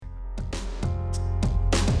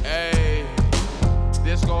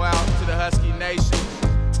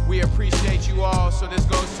you all, so this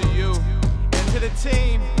goes to you. And to the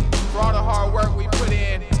team, for all the hard work we put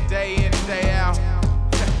in, day in and day out.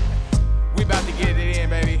 We about to get it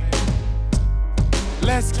in, baby.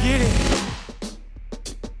 Let's get it.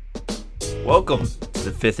 Welcome to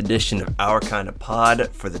the 5th edition of Our Kind of Pod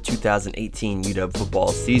for the 2018 UW football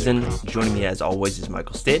season. Joining me as always is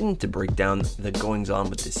Michael Stanton to break down the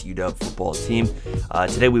goings-on with this UW football team.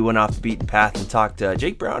 Today we went off the beaten path and talked to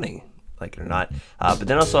Jake Browning, like it or not, but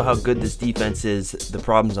then also how good this defense is, the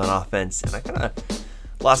problems on offense, and I kind of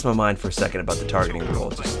lost my mind for a second about the targeting rule.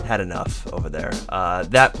 Just had enough over there.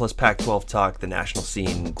 That plus Pac-12 talk, the national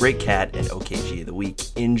scene, Great Cat, and OKG of the week.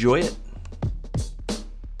 Enjoy it.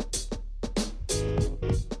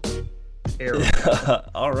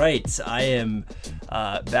 All right, I am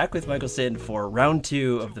back with Michael Stanton for round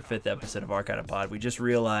 2 of the 5th episode of Our Kind of Pod. We just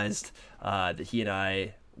realized that he and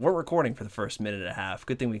I weren't recording for the first minute and a half.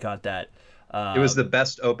 Good thing we caught that. It was the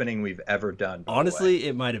best opening we've ever done. Honestly,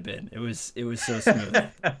 it might have been. It was so smooth.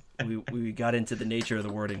 we got into the nature of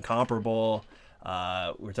the word incomparable.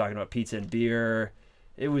 We were talking about pizza and beer.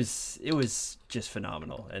 It was just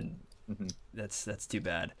phenomenal, and that's too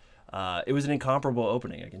bad. It was an incomparable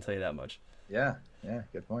opening, I can tell you that much. Yeah,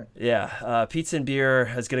 good point. Yeah, pizza and beer,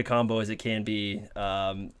 as good a combo as it can be.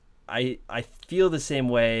 I feel the same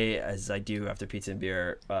way as I do after pizza and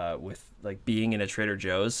beer with like being in a Trader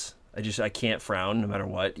Joe's. I can't frown no matter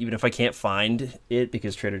what, even if I can't find it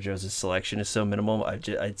because Trader Joe's selection is so minimal.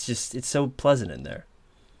 It's so pleasant in there.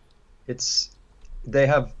 They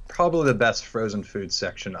have probably the best frozen food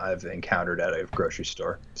section I've encountered at a grocery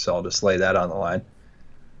store. So I'll just lay that on the line.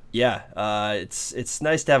 Yeah, it's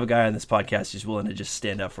nice to have a guy on this podcast who's willing to just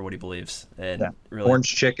stand up for what he believes. And really,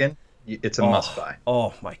 orange chicken, it's a must buy.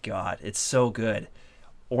 Oh my God, it's so good.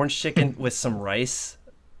 Orange chicken with some rice.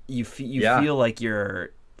 You feel like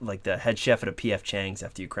you're like the head chef at a P.F. Chang's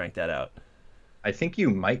after you crank that out. I think you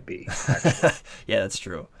might be. Yeah, that's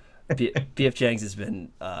true. P.F. Chang's has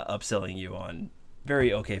been upselling you on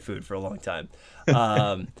very okay food for a long time.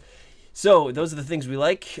 So those are the things we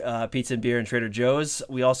like, pizza and beer and Trader Joe's.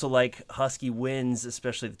 We also like Husky wins,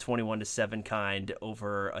 especially the 21-7 kind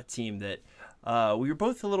over a team that we were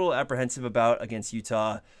both a little apprehensive about against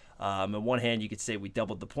Utah. On one hand, you could say we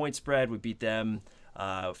doubled the point spread. We beat them.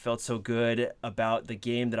 Felt so good about the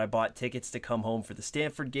game that I bought tickets to come home for the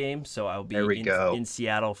Stanford game. So I'll be in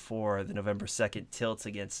Seattle for the November 2nd tilt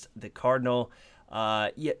against the Cardinal.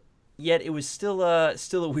 Yet it was still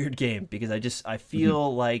a weird game because I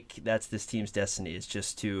feel like that's this team's destiny, is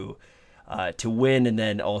just to win and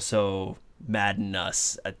then also madden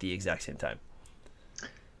us at the exact same time.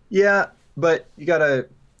 Yeah, but you gotta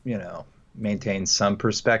maintain some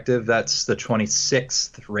perspective. That's the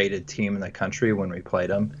 26th rated team in the country when we played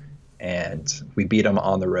them, and we beat them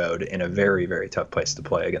on the road in a very, very tough place to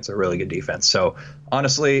play against a really good defense. So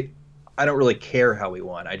honestly, I don't really care how we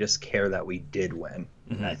won. I just care that we did win.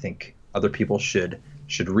 And I think other people should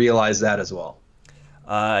realize that as well.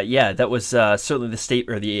 Yeah, that was certainly the state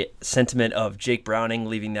or the sentiment of Jake Browning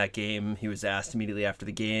leaving that game. He was asked immediately after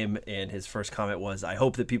the game, and his first comment was, "I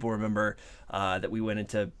hope that people remember that we went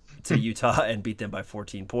into Utah and beat them by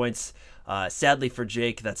 14 points." Sadly for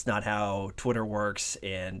Jake, that's not how Twitter works,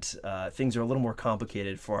 and things are a little more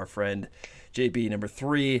complicated for our friend JB number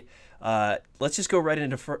 3. Let's just go right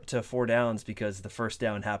into four downs because the first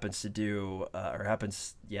down happens to do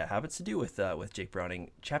with Jake Browning.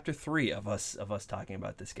 Chapter 3 of us talking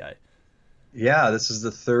about this guy. Yeah, this is the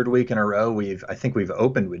third week in a row I think we've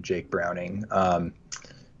opened with Jake Browning.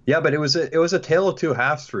 But it was a tale of two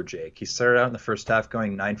halves for Jake. He started out in the first half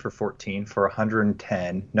going 9 for 14 for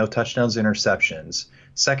 110, no touchdowns, interceptions.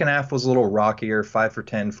 Second half was a little rockier, 5 for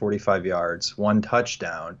 10, 45 yards, 1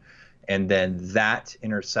 touchdown. And then that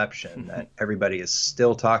interception that everybody is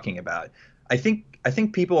still talking about. I think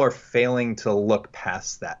people are failing to look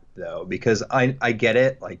past that, though, because I get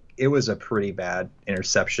it. Like, it was a pretty bad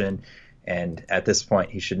interception, and at this point,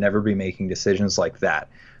 he should never be making decisions like that.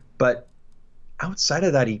 But outside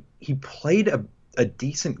of that, he played a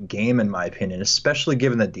decent game, in my opinion, especially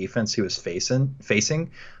given the defense he was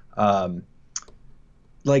facing.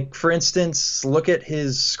 Like, for instance, look at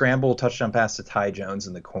his scramble touchdown pass to Ty Jones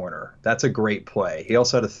in the corner. That's a great play. He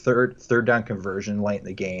also had a third down conversion late in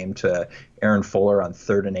the game to Aaron Fuller on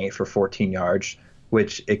 3rd and 8 for 14 yards,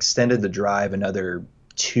 which extended the drive another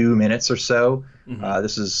 2 minutes or so. I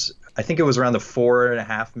think it was around the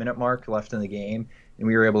 4.5 minute mark left in the game, and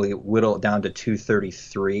we were able to whittle it down to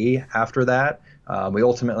 2:33 after that. We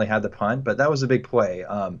ultimately had the punt, but that was a big play.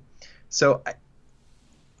 So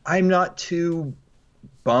I'm not too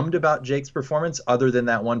bummed about Jake's performance other than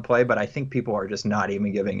that one play, but I think people are just not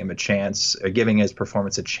even giving him a chance, or giving his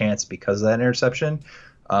performance a chance because of that interception,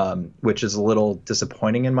 which is a little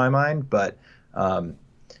disappointing in my mind. But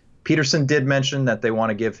Peterson did mention that they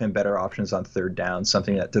want to give him better options on third down,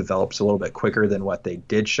 something that develops a little bit quicker than what they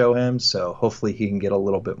did show him. So hopefully he can get a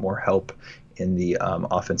little bit more help in the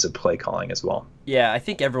offensive play calling as well. Yeah, I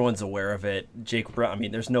think everyone's aware of it. Jake Brown, I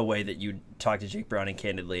mean, there's no way that you'd talk to Jake Browning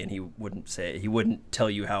candidly and he wouldn't tell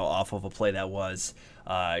you how awful of a play that was.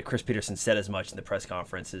 Chris Peterson said as much in the press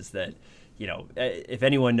conferences that, you know, if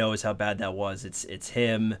anyone knows how bad that was, it's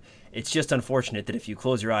him. It's just unfortunate that if you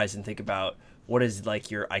close your eyes and think about what is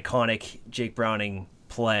like your iconic Jake Browning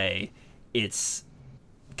play, it's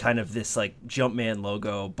kind of this like Jumpman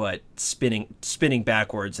logo, but spinning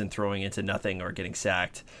backwards and throwing into nothing or getting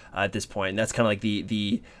sacked at this point. And that's kind of like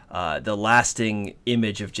the lasting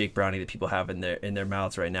image of Jake Browning that people have in their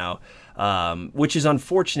mouths right now, which is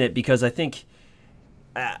unfortunate because I think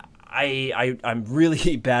I'm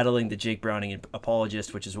really battling the Jake Browning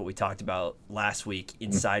apologist, which is what we talked about last week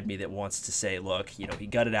inside me, that wants to say, look, you know, he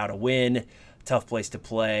gutted out a win. Tough place to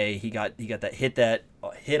play. He got that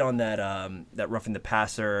hit on that roughing the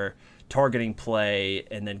passer targeting play,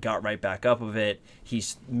 and then got right back up of it.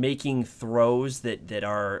 He's making throws that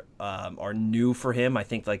are new for him. I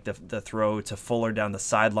think like the throw to Fuller down the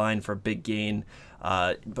sideline for a big gain,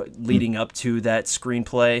 but leading up to that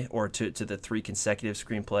screenplay or to the 3 consecutive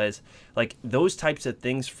screenplays, like those types of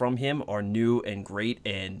things from him are new and great,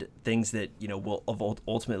 and things that, you know, will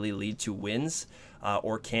ultimately lead to wins.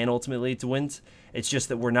 Or can ultimately lead to wins. It's just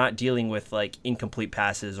that we're not dealing with like incomplete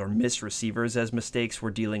passes or missed receivers as mistakes.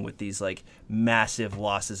 We're dealing with these like massive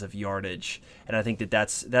losses of yardage, and I think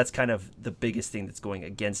that's kind of the biggest thing that's going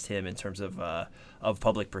against him in terms of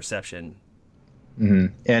public perception.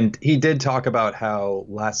 Mm-hmm. And he did talk about how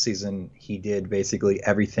last season he did basically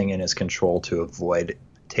everything in his control to avoid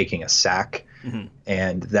taking a sack,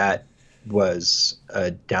 and that was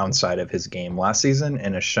a downside of his game last season,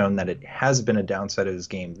 and has shown that it has been a downside of his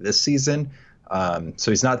game this season.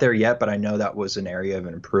 So he's not there yet, but I know that was an area of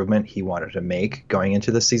improvement he wanted to make going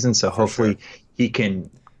into the season. So hopefully he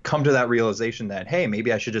can come to that realization that, hey,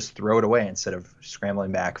 maybe I should just throw it away instead of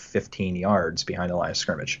scrambling back 15 yards behind the line of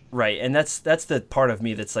scrimmage. Right, and that's the part of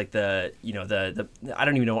me that's like the I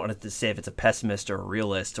don't even know what to say, if it's a pessimist or a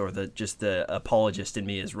realist, or the apologist in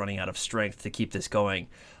me is running out of strength to keep this going.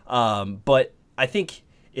 But I think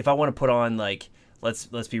if I want to put on, like,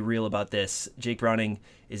 let's be real about this. Jake Browning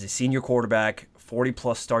is a senior quarterback, 40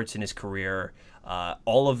 plus starts in his career.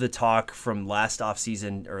 All of the talk from last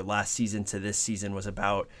season to this season was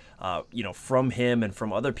about, from him and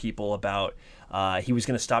from other people about he was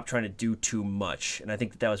going to stop trying to do too much. And I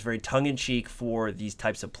think that was very tongue-in-cheek for these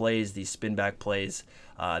types of plays, these spin-back plays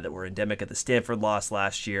that were endemic at the Stanford loss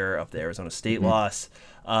last year, of the Arizona State loss.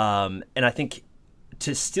 And I think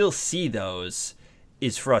to still see those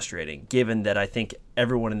is frustrating, given that I think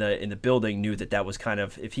everyone in the building knew that was kind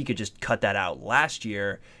of, if he could just cut that out last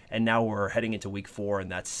year, and now we're heading into week 4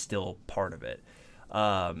 and that's still part of it.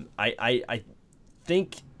 I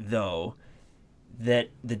think, though, that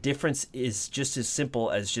the difference is just as simple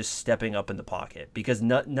as just stepping up in the pocket, because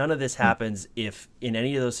none of this happens if in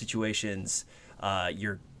any of those situations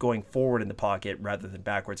you're going forward in the pocket rather than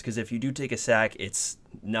backwards, because if you do take a sack, it's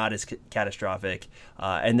not as catastrophic,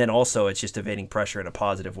 and then also it's just evading pressure in a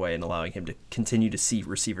positive way and allowing him to continue to see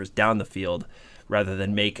receivers down the field rather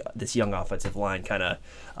than make this young offensive line kind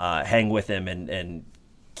of hang with him and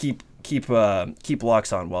keep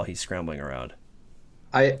locks on while he's scrambling around.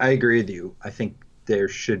 I agree with you. I think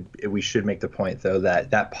we should make the point, though,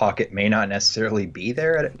 that pocket may not necessarily be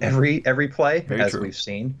there at every play, Very as true. we've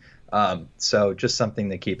seen. So just something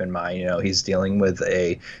to keep in mind. You know, he's dealing with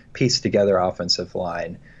a pieced together offensive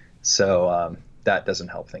line, so that doesn't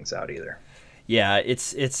help things out either. Yeah,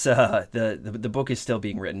 it's the book is still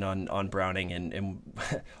being written on Browning, and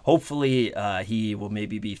hopefully he will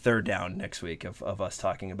maybe be third down next week of us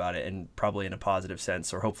talking about it, and probably in a positive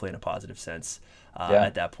sense, or hopefully in a positive sense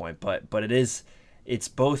at that point. But it's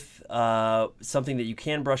both something that you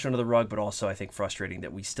can brush under the rug, but also I think frustrating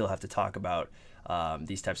that we still have to talk about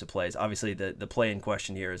these types of plays. Obviously, the play in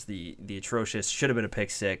question here is the atrocious, should have been a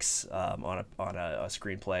pick six on a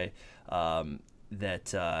screenplay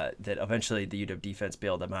that eventually the UW defense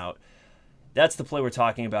bailed them out. That's the play we're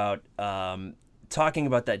talking about. Talking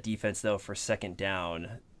about that defense, though, for second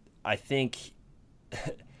down, I think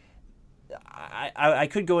I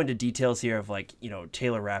could go into details here of, like,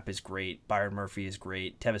 Taylor Rapp is great, Byron Murphy is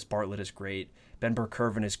great, Tevis Bartlett is great, Ben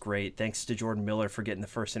Burke-Kirven is great. Thanks to Jordan Miller for getting the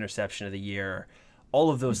first interception of the year. All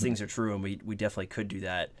of those things are true, and we definitely could do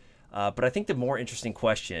that. But I think the more interesting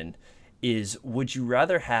question is, would you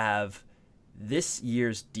rather have this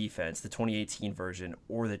year's defense, the 2018 version,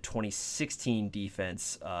 or the 2016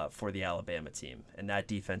 defense for the Alabama team? And that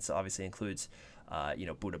defense obviously includes,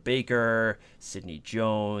 Budda Baker, Sidney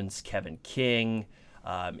Jones, Kevin King,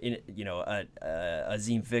 Azim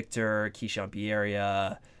Victor, Keyshawn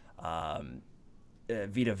Bierria,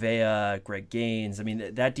 Vita Vea, Greg Gaines. I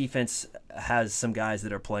mean, that defense has some guys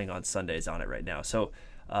that are playing on Sundays on it right now. So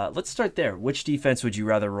let's start there. Which defense would you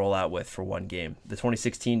rather roll out with for one game, the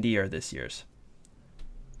 2016 D or this year's?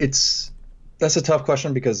 That's a tough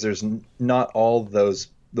question because there's not all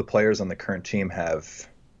the players on the current team have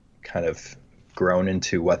kind of grown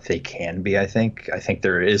into what they can be. I think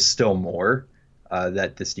there is still more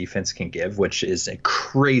that this defense can give, which is a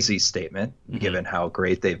crazy statement given how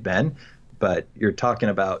great they've been. But you're talking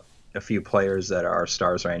about a few players that are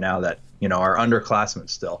stars right now that are underclassmen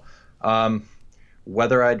still.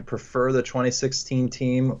 Whether I'd prefer the 2016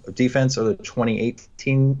 team defense or the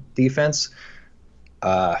 2018 defense.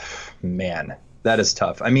 Man, that is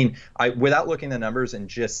tough. I mean, without looking at the numbers and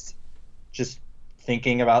just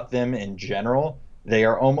thinking about them in general, they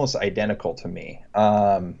are almost identical to me.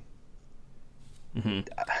 I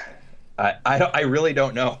really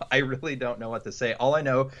don't know. I really don't know what to say. All I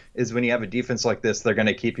know is when you have a defense like this, they're going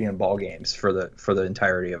to keep you in ball games for the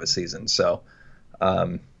entirety of a season. So,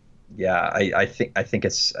 I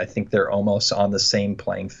think they're almost on the same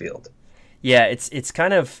playing field. Yeah, it's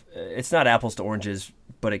kind of, it's not apples to oranges,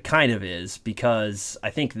 but it kind of is, because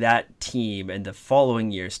I think that team and the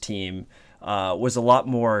following year's team was a lot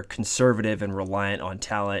more conservative and reliant on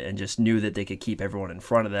talent and just knew that they could keep everyone in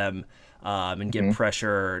front of them and get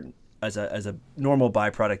pressure as a normal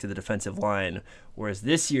byproduct of the defensive line. Whereas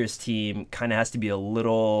this year's team kind of has to be a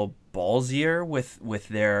little ballsier with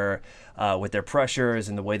their pressures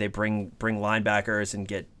and the way they bring linebackers and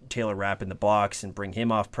get Taylor Rapp in the box and bring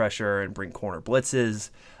him off pressure and bring corner blitzes.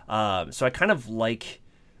 So I kind of like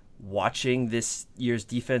watching this year's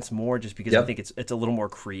defense more just because I think it's a little more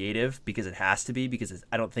creative, because it has to be, because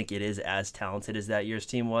I don't think it is as talented as that year's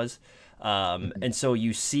team was. And so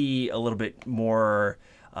you see a little bit more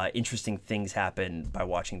interesting things happen by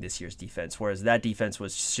watching this year's defense, whereas that defense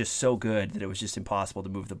was just so good that it was just impossible to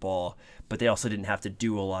move the ball, but they also didn't have to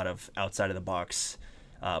do a lot of outside of the box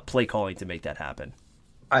play calling to make that happen.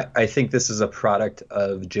 I think this is a product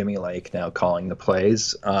of Jimmy Lake now calling the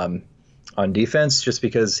plays on defense, just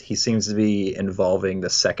because he seems to be involving the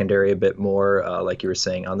secondary a bit more, like you were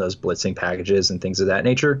saying, on those blitzing packages and things of that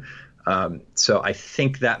nature. So I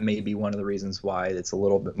think that may be one of the reasons why it's a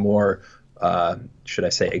little bit more, should I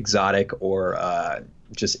say, exotic or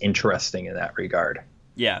just interesting in that regard.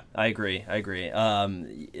 Yeah, I agree.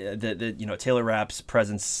 Taylor Rapp's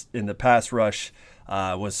presence in the pass rush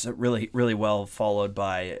was really, really well followed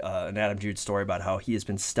by an Adam Jude story about how he has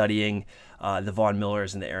been studying the Von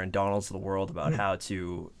Millers and the Aaron Donalds of the world about how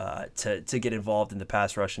to get involved in the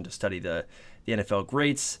pass rush and to study the NFL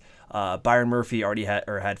greats. Byron Murphy already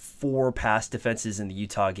had 4 pass defenses in the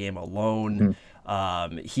Utah game alone.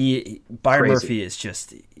 Byron Murphy is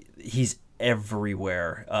just, he's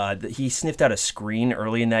everywhere. He sniffed out a screen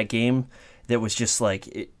early in that game that was just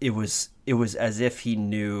like it was as if he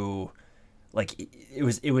knew. Like it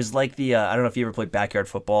was like the I don't know if you ever played backyard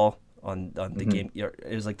football on the game.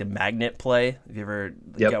 It was like the magnet play. Have you ever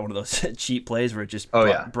got one of those cheap plays where it just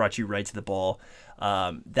brought you right to the ball?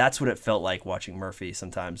 That's what it felt like watching Murphy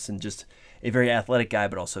sometimes, and just a very athletic guy,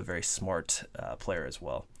 but also a very smart player as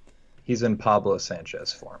well. He's in Pablo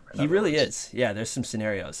Sanchez form. He really is. Yeah, there's some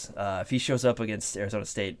scenarios. If he shows up against Arizona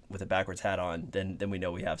State with a backwards hat on, then we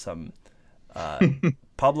know we have some.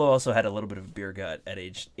 Pablo also had a little bit of a beer gut at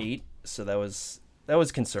age 8. So that was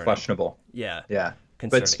concerning. Questionable. Yeah.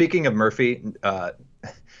 Concerning. But speaking of Murphy,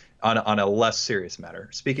 on a less serious matter,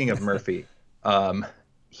 speaking of Murphy,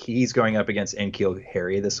 he's going up against N'Keal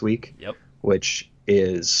Harry this week. Yep. Which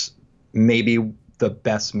is maybe the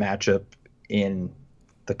best matchup in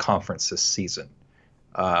the conference this season.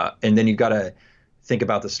 And then you got to think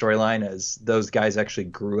about the storyline as those guys actually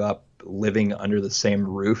grew up living under the same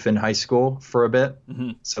roof in high school for a bit.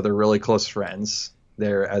 So they're really close friends.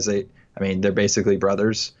 They're basically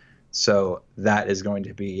brothers. So that is going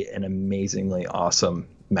to be an amazingly awesome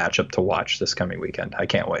matchup to watch this coming weekend. I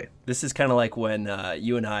can't wait. This is kind of like when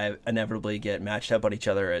you and I inevitably get matched up on each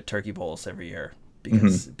other at turkey bowls every year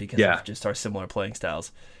because of just our similar playing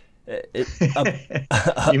styles.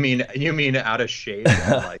 You mean out of shape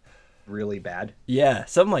and like really bad? Yeah,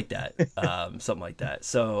 something like that.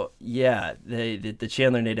 So yeah, the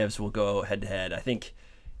Chandler natives will go head to head. I think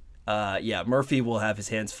Yeah, Murphy will have his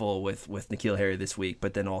hands full with N'Keal Harry this week,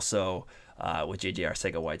 but then also with J.J.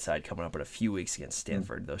 Arcega-Whiteside coming up in a few weeks against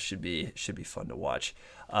Stanford. Those should be fun to watch.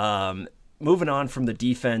 Moving on from the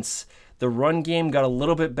defense, the run game got a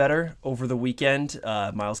little bit better over the weekend.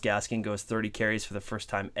 Myles Gaskin goes 30 carries for the first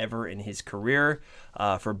time ever in his career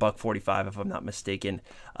for $145, if I'm not mistaken.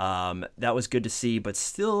 That was good to see, but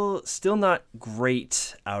still not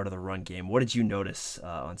great out of the run game. What did you notice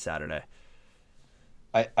on Saturday?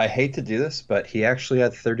 I hate to do this, but he actually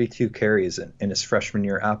had 32 carries in his freshman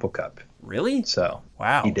year Apple Cup. Really? So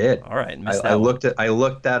wow, he did. All right, I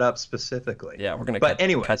looked that up specifically. Yeah, we're gonna cut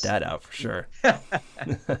that out for sure.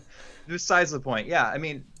 Besides the point, yeah. I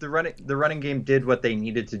mean, the running game did what they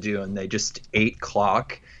needed to do, and they just ate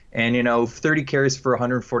clock. And 30 carries for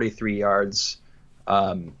 143 yards.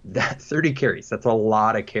 That 30 carries, that's a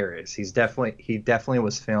lot of carries. He definitely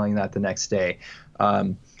was feeling that the next day.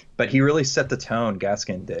 But he really set the tone,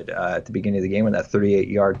 Gaskin did, at the beginning of the game with that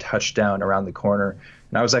 38-yard touchdown around the corner.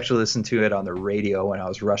 And I was actually listening to it on the radio when I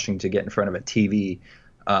was rushing to get in front of a TV.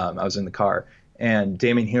 I was in the car. And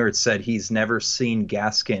Damian Heward said he's never seen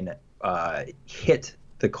Gaskin hit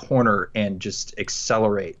the corner and just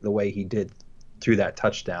accelerate the way he did through that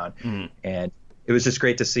touchdown. Mm-hmm. And it was just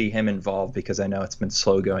great to see him involved because I know it's been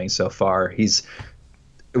slow going so far. He's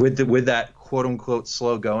with that quote-unquote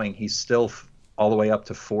slow going, he's still all the way up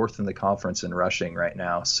to 4th in the conference in rushing right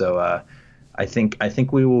now. So I think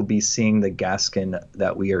we will be seeing the Gaskin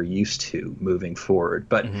that we are used to moving forward.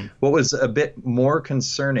 But what was a bit more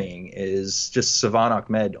concerning is just Salvon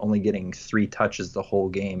Ahmed only getting 3 touches the whole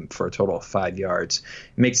game for a total of 5 yards.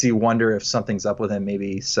 It makes you wonder if something's up with him,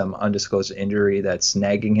 maybe some undisclosed injury that's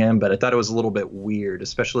nagging him. But I thought it was a little bit weird,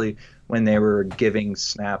 especially when they were giving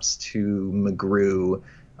snaps to McGrew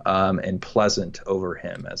and Pleasant over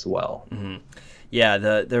him as well. Mm-hmm. Yeah,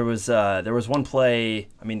 there was one play.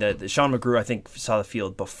 I mean, the Sean McGrew I think saw the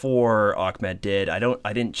field before Ahmed did. I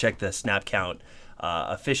didn't check the snap count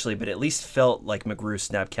officially, but at least felt like McGrew's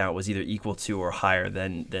snap count was either equal to or higher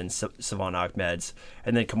than Salvon Ahmed's.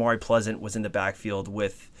 And then Kamari Pleasant was in the backfield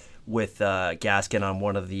with Gaskin on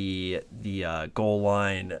one of the goal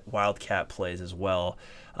line Wildcat plays as well.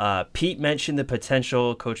 Pete mentioned the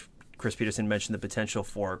potential. Coach Chris Peterson mentioned the potential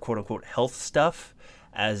for quote unquote health stuff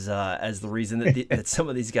as the reason that some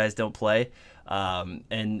of these guys don't play. And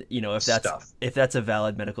if that's a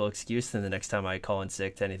valid medical excuse, then the next time I call in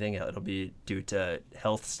sick to anything, it'll be due to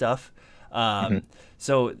health stuff.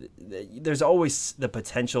 So there's always the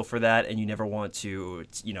potential for that, and you never want to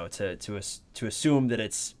assume that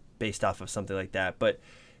it's based off of something like that. But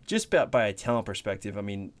just by a talent perspective, I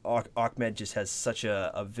mean, Ahmed just has such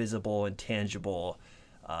a visible and tangible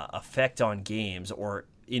effect on games, or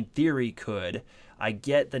in theory could. I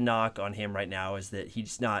get the knock on him right now is that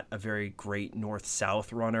he's not a very great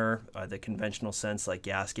north-south runner, the conventional sense like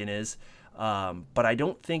Gaskin is. But I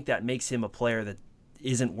don't think that makes him a player that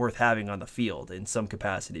isn't worth having on the field in some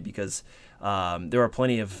capacity, because there are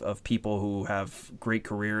plenty of people who have great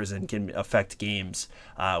careers and can affect games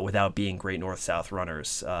without being great north-south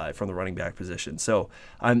runners from the running back position. So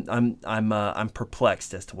I'm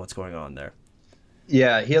perplexed as to what's going on there.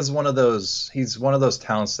 Yeah, he's one of those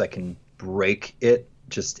talents that can break it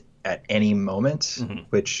just at any moment,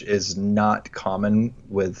 which is not common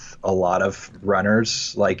with a lot of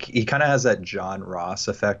runners. Like, he kind of has that John Ross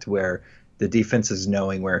effect where the defense is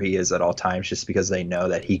knowing where he is at all times just because they know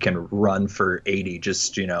that he can run for 80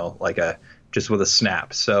 just with a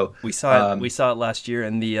snap. So we saw it last year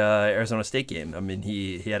in the Arizona State game. I mean,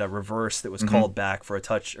 he had a reverse that was called back for a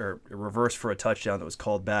touch, or a reverse for a touchdown that was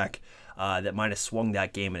called back that might have swung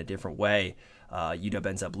that game in a different way. UW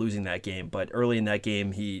ends up losing that game, but early in that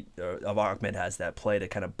game, Ahmed has that play to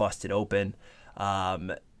kind of bust it open.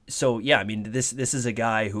 So yeah, I mean, this is a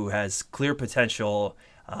guy who has clear potential.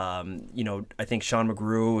 I think Sean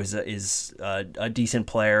McGrew is a decent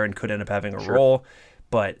player and could end up having a role,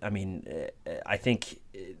 but I mean, I think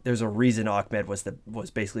there's a reason Ahmed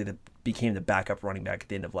became the backup running back at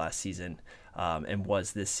the end of last season, and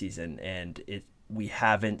was this season, and we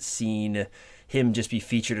haven't seen him just be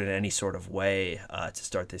featured in any sort of way to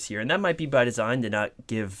start this year. And that might be by design to not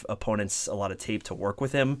give opponents a lot of tape to work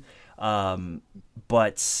with him. When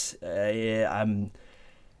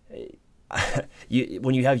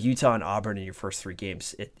you have Utah and Auburn in your first 3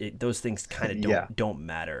 games, those things kind of don't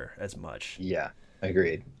matter as much. Yeah,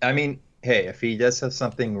 agreed. I mean, hey, if he does have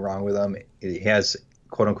something wrong with him, he has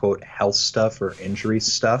quote unquote health stuff or injury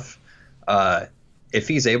stuff. If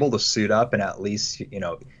he's able to suit up and at least,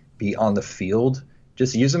 be on the field,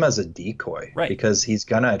 just use him as a decoy, right? Because he's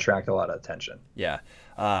gonna attract a lot of attention. Yeah.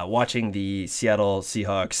 Watching the Seattle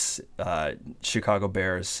Seahawks, Chicago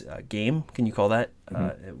Bears game, can you call that?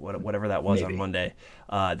 Whatever that was Maybe. on Monday.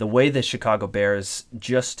 The way the Chicago Bears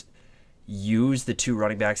just use the two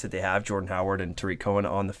running backs that they have, Jordan Howard and Tariq Cohen,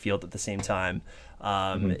 on the field at the same time,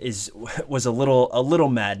 was a little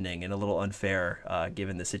maddening and a little unfair,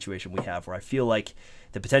 given the situation we have, where I feel like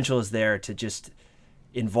the potential is there to just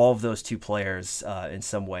involve those two players in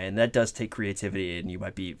some way, and that does take creativity, and you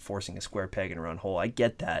might be forcing a square peg in a round hole. I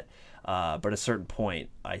get that, but at a certain point,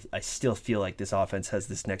 I still feel like this offense has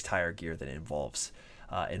this next higher gear that involves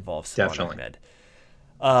Salvon Ahmed.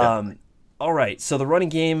 All right, so the running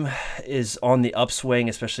game is on the upswing.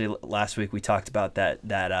 Especially last week, we talked about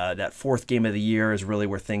that fourth game of the year is really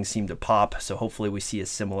where things seem to pop. So hopefully, we see a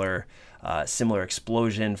similar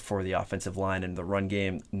explosion for the offensive line and the run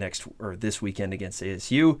game this weekend against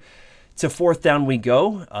ASU. To fourth down we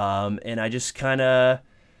go, and I just kind of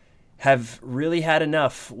have really had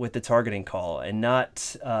enough with the targeting call, and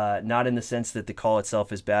not in the sense that the call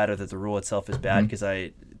itself is bad or that the rule itself is bad, because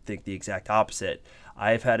I think the exact opposite.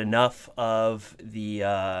 I've had enough of the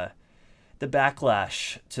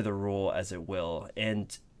backlash to the rule, as it will,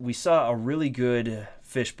 and we saw a really good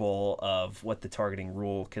fishbowl of what the targeting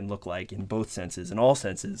rule can look like in both senses, in all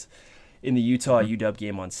senses, in the Utah UW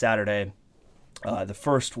game on Saturday. The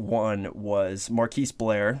first one was Marquise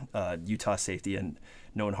Blair, Utah safety and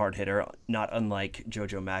known hard hitter, not unlike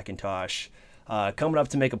JoJo McIntosh, coming up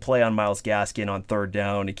to make a play on Myles Gaskin on third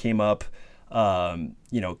down. He came up,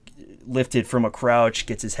 lifted from a crouch,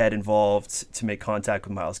 gets his head involved to make contact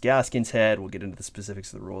with Myles Gaskin's head. We'll get into the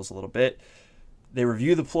specifics of the rules a little bit. They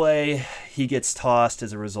review the play. He gets tossed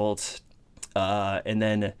as a result. And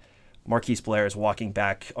then Marquise Blair is walking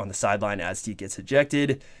back on the sideline as he gets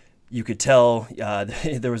ejected. You could tell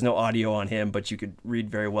there was no audio on him, but you could read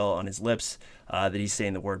very well on his lips that he's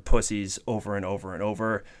saying the word pussies over and over and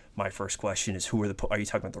over. My first question is, are you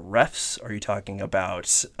talking about the refs? Are you talking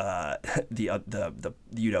about the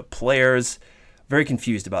UW players? Very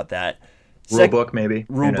confused about that. Rule book, maybe.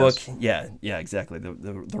 Rule book, yeah, exactly.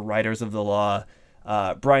 The writers of the law.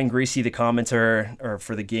 Brian Greasy, the commenter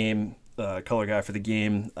for the game, color guy for the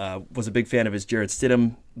game, was a big fan of his Jarrett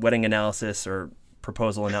Stidham wedding analysis or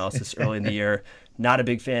proposal analysis early in the year. Not a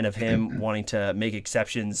big fan of him wanting to make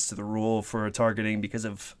exceptions to the rule for targeting because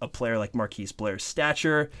of a player like Marquise Blair's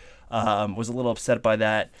stature. Was a little upset by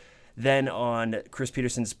that. Then on Chris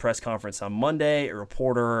Peterson's press conference on Monday, a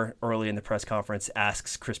reporter early in the press conference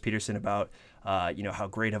asks Chris Peterson about how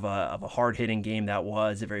great of a hard-hitting game that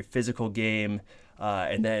was, a very physical game.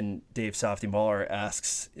 And then Dave Softy Mahler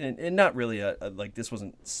asks, and not really like this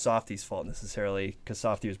wasn't Softy's fault necessarily, because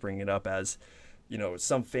Softy was bringing it up as,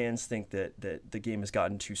 some fans think that the game has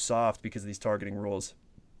gotten too soft because of these targeting rules,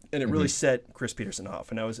 and it really set Chris Peterson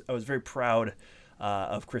off. And I was very proud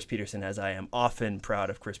of Chris Peterson, as I am often proud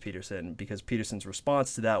of Chris Peterson, because Peterson's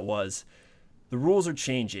response to that was, the rules are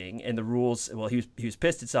changing, and the rules. Well, he was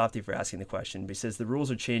pissed at Softy for asking the question, but he says the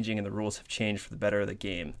rules are changing, and the rules have changed for the better of the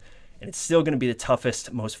game, and it's still going to be the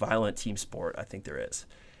toughest, most violent team sport I think there is.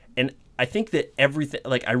 And I think that everything,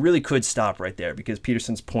 like, I really could stop right there, because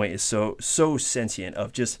Peterson's point is so sentient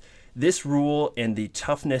of just this rule and the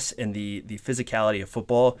toughness and the physicality of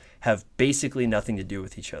football have basically nothing to do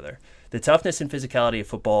with each other. The toughness and physicality of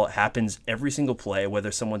football happens every single play,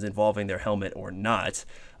 whether someone's involving their helmet or not.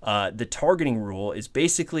 The targeting rule is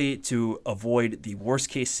basically to avoid the worst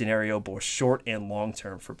case scenario, both short and long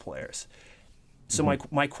term, for players. So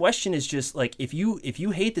my question is just, like, if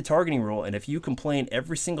you hate the targeting rule, and if you complain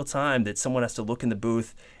every single time that someone has to look in the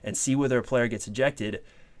booth and see whether a player gets ejected,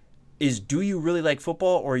 do you really like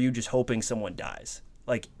football, or are you just hoping someone dies?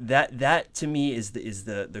 Like, that to me is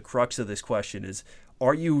the crux of this question is,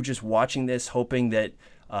 are you just watching this hoping that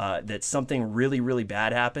that something really, really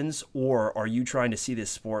bad happens, or are you trying to see this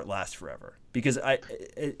sport last forever? Because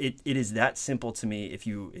it is that simple to me. If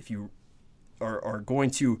you are going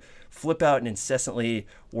to flip out and incessantly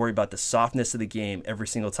worry about the softness of the game every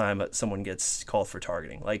single time someone gets called for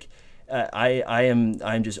targeting, like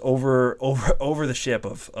I'm just over the ship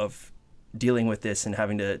of dealing with this and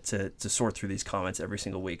having to sort through these comments every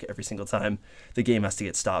single week, every single time the game has to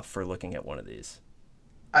get stopped for looking at one of these.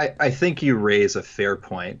 I think you raise a fair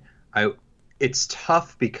point. It's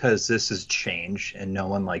tough because this is change, and no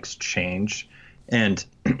one likes change. And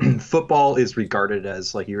football is regarded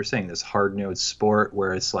as, like you were saying, this hard-nosed sport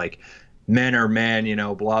where it's like men are men,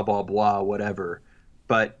 blah, blah, blah, whatever.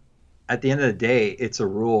 But at the end of the day, it's a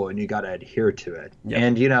rule, and you got to adhere to it. Yep.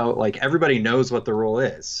 And, like, everybody knows what the rule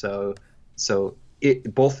is. So in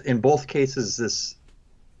both cases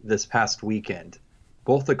this past weekend,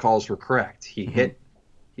 both the calls were correct.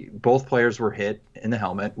 Both players were hit in the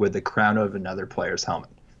helmet with the crown of another player's helmet.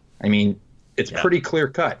 I mean, it's pretty clear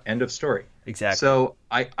cut. End of story. Exactly. So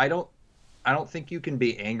I don't think you can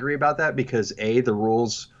be angry about that because A, the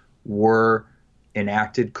rules were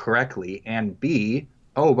enacted correctly, and B,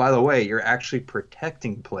 oh, by the way, you're actually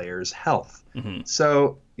protecting players' health.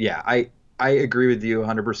 So yeah, I agree with you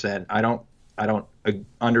 100%. I don't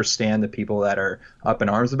understand the people that are up in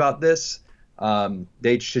arms about this.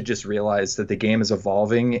 They should just realize that the game is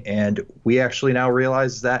evolving, and we actually now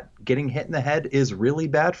realize that getting hit in the head is really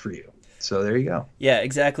bad for you. So there you go. Yeah,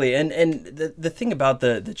 exactly. And the thing about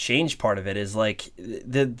the change part of it is like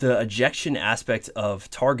the ejection aspect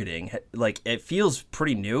of targeting, like it feels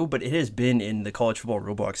pretty new, but it has been in the college football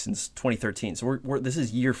rulebook since 2013. So this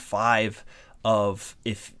is year 5 of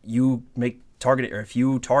if you make target or if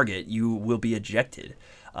you target, you will be ejected.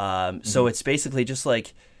 So it's basically just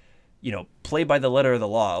like, play by the letter of the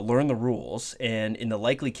law, learn the rules, and in the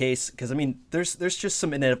likely case, because I mean, there's just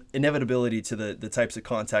some inevitability to the types of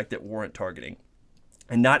contact that warrant targeting,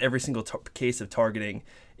 and not every single case of targeting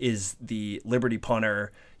is the Liberty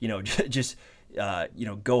punter, just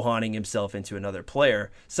go-haunting himself into another player.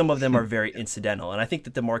 Some of them are very incidental, and I think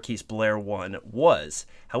that the Marquise Blair one was.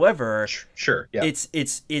 However, sure, yeah.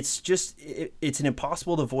 it's an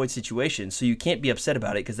impossible to avoid situation, so you can't be upset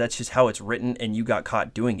about it because that's just how it's written, and you got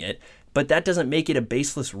caught doing it. But that doesn't make it a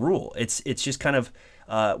baseless rule. It's just kind of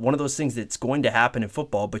one of those things that's going to happen in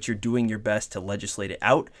football, but you're doing your best to legislate it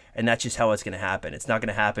out, and that's just how it's going to happen. It's not going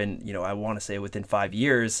to happen, I want to say within 5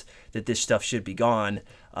 years that this stuff should be gone,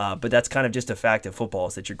 but that's kind of just a fact of football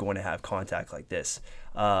is that you're going to have contact like this.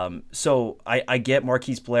 So I get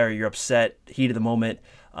Marquise Blair, you're upset, heat of the moment,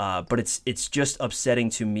 but it's just upsetting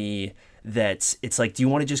to me that it's like, do you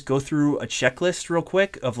want to just go through a checklist real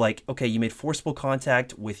quick of like, okay, you made forcible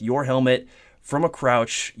contact with your helmet from a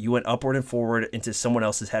crouch, you went upward and forward into someone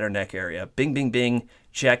else's head or neck area. Bing, bing, bing,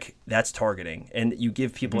 check, that's targeting. And you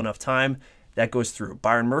give people enough time, that goes through.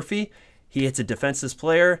 Byron Murphy, he hits a defenseless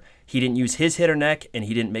player, he didn't use his head or neck, and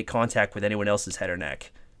he didn't make contact with anyone else's head or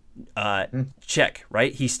neck. Check,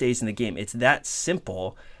 right? He stays in the game. It's that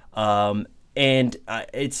simple. And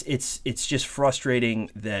it's just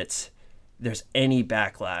frustrating that there's any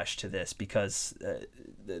backlash to this because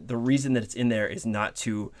the reason that it's in there is not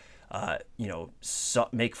to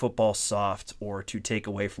make football soft or to take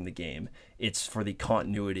away from the game. It's for the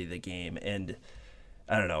continuity of the game. And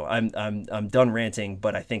I don't know. I'm done ranting,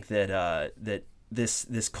 but I think that that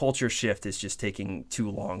this culture shift is just taking too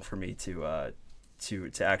long for me to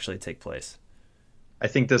actually take place. I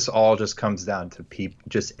think this all just comes down to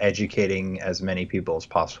just educating as many people as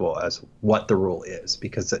possible as what the rule is,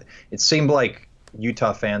 because it seemed like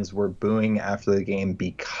Utah fans were booing after the game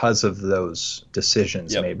because of those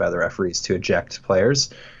decisions made by the referees to eject players.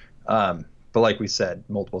 But like we said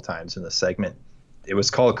multiple times in the segment, it was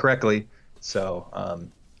called correctly. So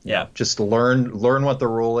just learn what the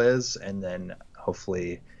rule is, and then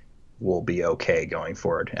hopefully we'll be okay going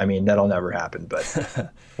forward. I mean, that'll never happen,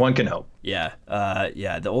 but one can hope. Yeah.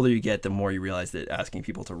 The older you get, the more you realize that asking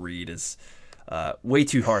people to read is way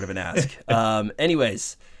too hard of an ask.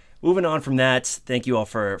 Anyways, moving on from that, thank you all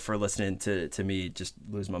for listening to me just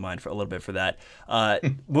lose my mind for a little bit for that.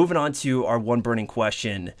 Moving on to our one burning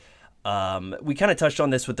question. We kind of touched on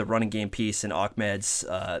this with the running game piece, and Ahmed's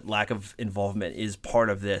lack of involvement is part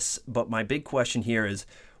of this. But my big question here is,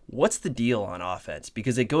 what's the deal on offense?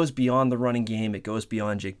 Because it goes beyond the running game. It goes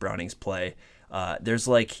beyond Jake Browning's play. There's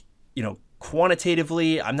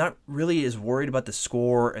quantitatively, I'm not really as worried about the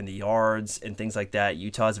score and the yards and things like that.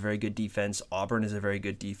 Utah's a very good defense. Auburn is a very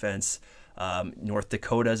good defense. North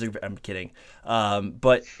Dakota I'm kidding.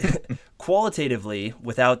 But qualitatively,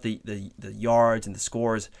 without the yards and the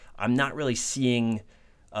scores, I'm not really seeing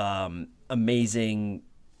amazing,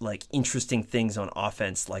 interesting things on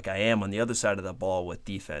offense like I am on the other side of the ball with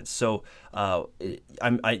defense. So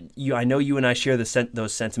I know you and I share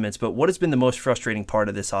those sentiments, but what has been the most frustrating part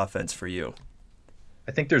of this offense for you?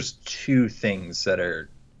 I think there's two things that are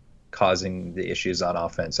causing the issues on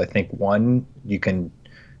offense. I think one, you can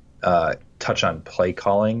touch on play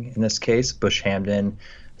calling in this case. Bush Hamdan,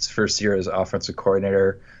 his first year as offensive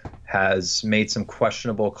coordinator, has made some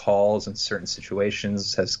questionable calls in certain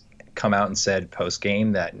situations, has come out and said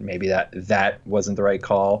post-game that maybe that wasn't the right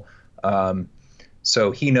call.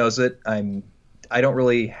 So he knows it. I'm not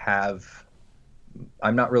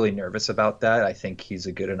really nervous about that. I think he's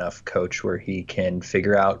a good enough coach where he can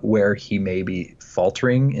figure out where he may be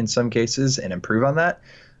faltering in some cases and improve on that.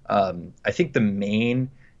 I think the main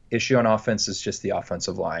issue on offense is just the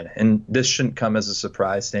offensive line. And this shouldn't come as a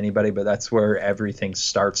surprise to anybody, but that's where everything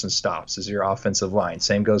starts and stops, is your offensive line.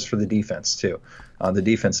 Same goes for the defense, too, on the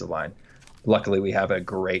defensive line. Luckily, we have a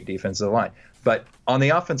great defensive line. But on the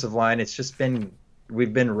offensive line, it's just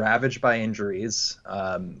we've been ravaged by injuries.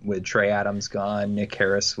 With Trey Adams gone, Nick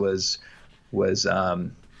Harris was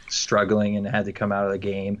struggling and had to come out of the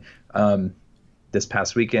game this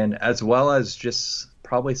past weekend, as well as just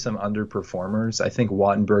probably some underperformers. I think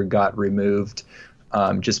Wattenberg got removed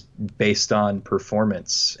just based on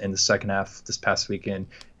performance in the second half this past weekend.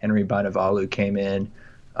 Henry Bonavalu came in.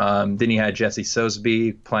 Then you had Jesse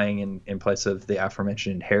Sosby playing in place of the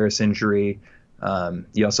aforementioned Harris injury.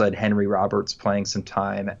 You also had Henry Roberts playing some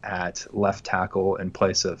time at left tackle in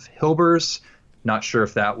place of Hilbers. Not sure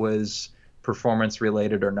if that was performance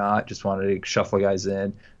related or not. Just wanted to shuffle guys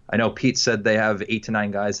in. I know Pete said they have 8 to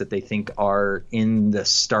 9 guys that they think are in the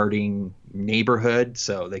starting neighborhood,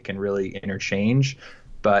 so they can really interchange.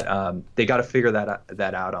 But they got to figure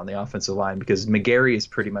that out on the offensive line, because McGarry is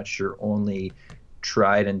pretty much your only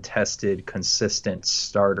tried and tested, consistent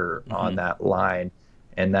starter on that line,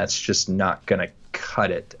 and that's just not going to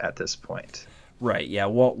cut it at this point. Right. Yeah.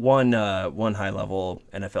 One high level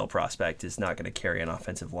NFL prospect is not going to carry an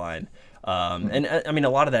offensive line. And I mean, a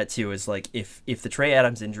lot of that too is like if the Trey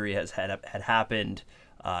Adams injury had happened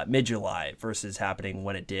mid-July versus happening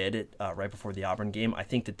when it did right before the Auburn game, I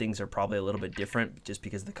think that things are probably a little bit different, just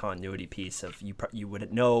because of the continuity piece of you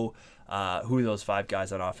wouldn't know who those 5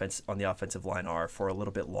 guys on the offensive line are for a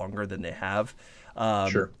little bit longer than they have.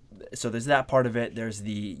 Sure. So there's that part of it. There's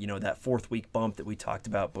the that 4th week bump that we talked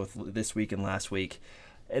about both this week and last week.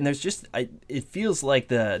 And there's just it feels like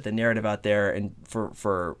the narrative out there, and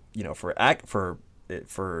for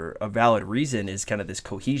a valid reason, is kind of this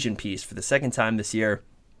cohesion piece for the second time this year.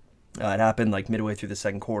 It happened like midway through the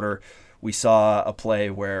second quarter. We saw a play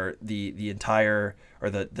where the entire, or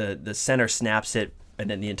the center snaps it, and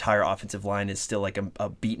then the entire offensive line is still like a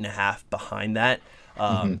beat and a half behind that.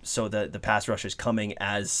 So the pass rush is coming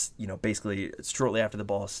as, basically shortly after the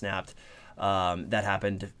ball is snapped. That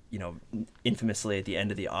happened, infamously at the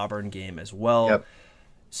end of the Auburn game as well. Yep.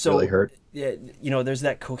 So, really hurt. There's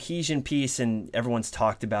that cohesion piece, and everyone's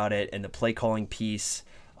talked about it, and the play calling piece.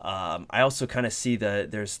 I also kind of see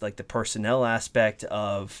there's like the personnel aspect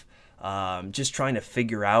of just trying to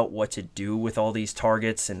figure out what to do with all these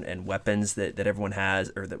targets and weapons that everyone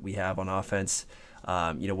has, or that we have on offense.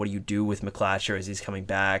 What do you do with McClatcher as he's coming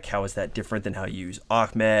back? How is that different than how you use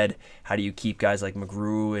Ahmed? How do you keep guys like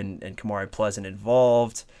McGrew and Kamari Pleasant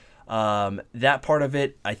involved? That part of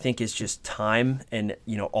it, I think, is just time, and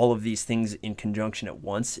all of these things in conjunction at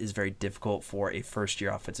once is very difficult for a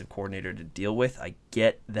first-year offensive coordinator to deal with. I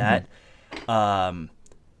get that.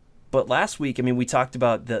 But last week, I mean, we talked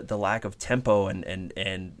about the lack of tempo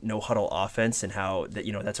and no huddle offense, and how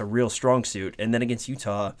that's a real strong suit. And then against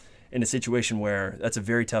Utah, in a situation where that's a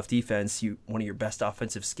very tough defense, one of your best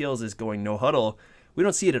offensive skills is going no huddle. We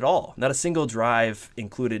don't see it at all. Not a single drive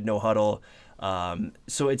included no huddle.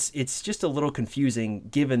 So it's just a little confusing,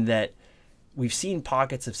 given that we've seen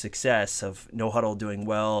pockets of success of no huddle doing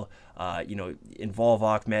well, involve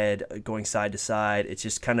Ahmed going side to side. It's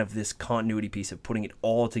just kind of this continuity piece of putting it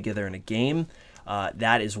all together in a game.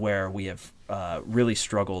 That is where we have really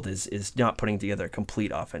struggled, is not putting together a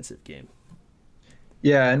complete offensive game.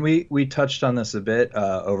 Yeah, and we touched on this a bit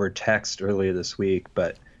over text earlier this week,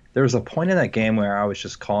 but there was a point in that game where I was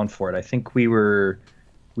just calling for it. I think we were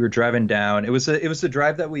driving down. It was the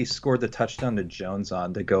drive that we scored the touchdown to Jones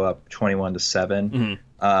on to go up 21-7.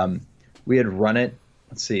 We had run it.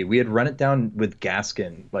 We had run it down with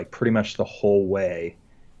Gaskin like pretty much the whole way,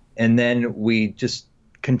 and then we just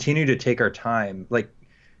continue to take our time. Like,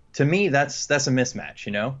 to me, that's a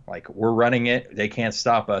mismatch. Like, we're running it, they can't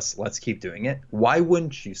stop us. Let's keep doing it. Why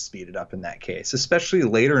wouldn't you speed it up in that case, especially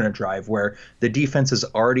later in a drive where the defense has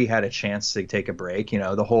already had a chance to take a break?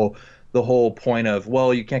 The whole point of,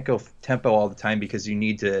 well, you can't go tempo all the time because you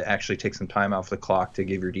need to actually take some time off the clock to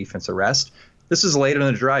give your defense a rest. This is later in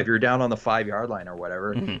the drive. You're down on the 5-yard line or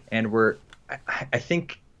whatever, and I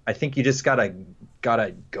think you just gotta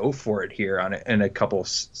go for it here in a couple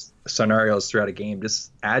scenarios throughout a game.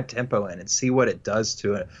 Just add tempo in and see what it does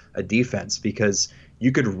to a defense, because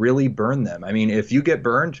you could really burn them. I mean, if you get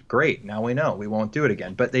burned, great. Now we know we won't do it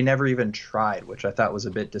again. But they never even tried, which I thought was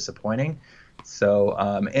a bit disappointing. So,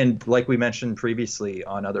 and like we mentioned previously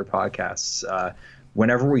on other podcasts,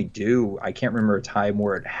 whenever we do, I can't remember a time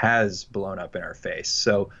where it has blown up in our face.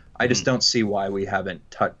 So I just don't see why we haven't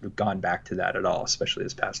gone back to that at all, especially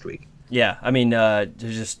this past week. Yeah, I mean, there's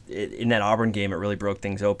just in that Auburn game, it really broke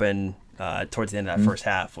things open. towards the end of that first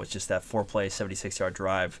half was just that 4-play, 76-yard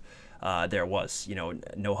drive. There was,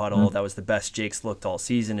 no huddle. That was the best Jake's looked all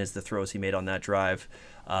season, is the throws he made on that drive.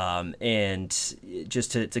 And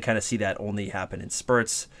just to kind of see that only happen in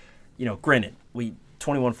spurts, granted, we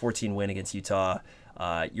 21-14 win against Utah.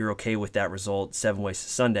 You're okay with that result, 7 ways to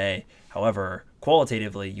Sunday. However,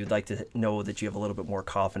 qualitatively, you'd like to know that you have a little bit more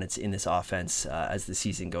confidence in this offense as the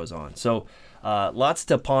season goes on. So lots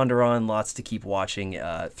to ponder on, lots to keep watching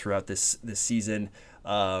throughout this season.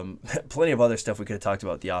 Plenty of other stuff we could have talked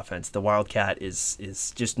about with the offense. The Wildcat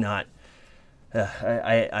is just not.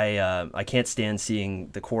 I can't stand seeing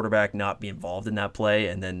the quarterback not be involved in that play,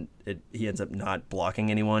 and then he ends up not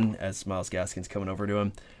blocking anyone as Myles Gaskin's coming over to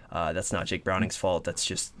him. That's not Jake Browning's fault. That's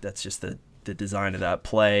just the design of that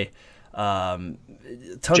play.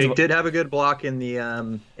 Jake did have a good block in the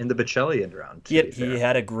Bocelli end round. He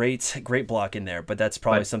had a great block in there, but that's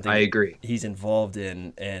probably something I agree he's involved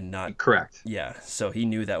in and not correct. Yeah, so he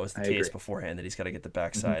knew that was the case beforehand, that he's got to get the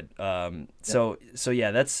backside. So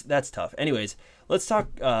yeah, that's tough. Anyways, let's talk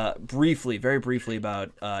very briefly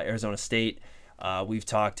about Arizona State. We've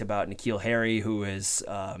talked about N'Keal Harry, who is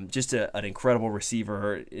just an incredible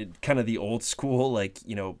receiver, kind of the old school,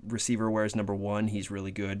 receiver wears number 1. He's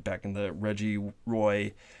really good back in the Reggie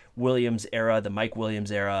Roy Williams era, the Mike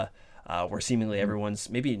Williams era, where seemingly everyone's,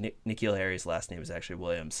 maybe N'Keal Harry's last name is actually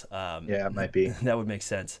Williams. Yeah, it might be. That would make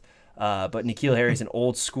sense. But N'Keal Harry's an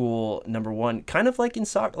old school number 1, kind of like in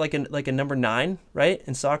soccer, like a number 9, right?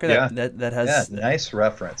 In soccer, that has nice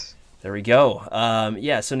reference. There we go.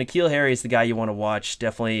 So N'Keal Harry is the guy you want to watch.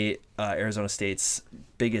 Definitely Arizona State's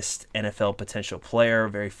biggest NFL potential player.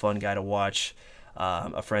 Very fun guy to watch.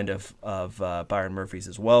 A friend of Byron Murphy's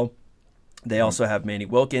as well. They also have Manny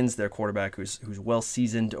Wilkins, their quarterback, who's well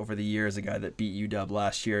seasoned over the years, a guy that beat UW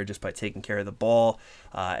last year just by taking care of the ball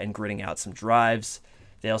and gritting out some drives.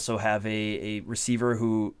 They also have a receiver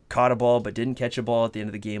who caught a ball but didn't catch a ball at the end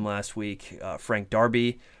of the game last week, Frank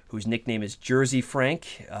Darby, whose nickname is Jersey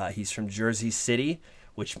Frank. He's from Jersey City,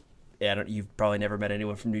 which you've probably never met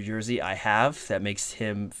anyone from New Jersey. I have. That makes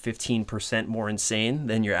him 15% more insane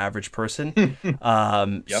than your average person.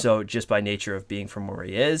 So just by nature of being from where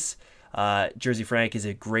he is. Jersey Frank is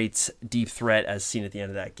a great deep threat as seen at the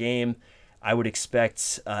end of that game. I would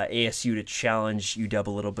expect ASU to challenge UW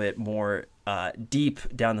a little bit more deep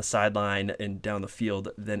down the sideline and down the field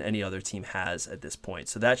than any other team has at this point.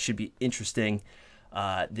 So that should be interesting.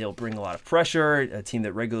 They'll bring a lot of pressure, a team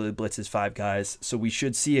that regularly blitzes 5 guys. So we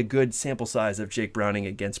should see a good sample size of Jake Browning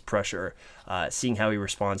against pressure, seeing how he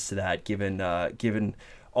responds to that, given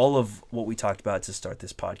all of what we talked about to start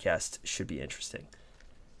this podcast should be interesting.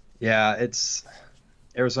 Yeah,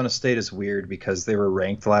 Arizona State is weird because they were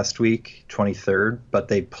ranked last week, 23rd, but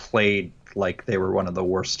they played like they were one of the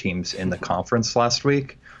worst teams in the conference last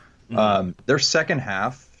week. Their second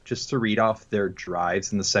half, just to read off their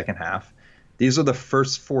drives in the second half, these are the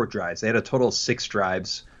first 4 drives. They had a total of 6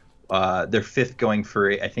 drives. Their 5th going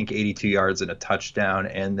for, I think, 82 yards and a touchdown,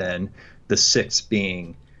 and then the 6th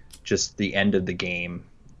being just the end of the game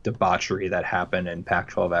debauchery that happened in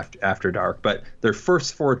Pac-12 after dark. But their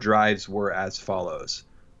first 4 drives were as follows: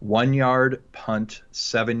 1 yard, punt,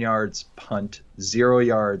 7 yards, punt, 0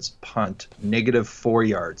 yards, punt, -4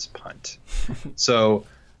 yards, punt. So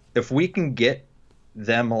if we can get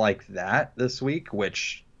them like that this week,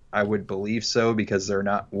 which I would believe so, because they're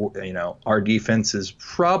not, our defense is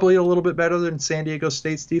probably a little bit better than San Diego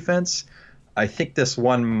State's defense. I think this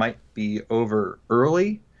one might be over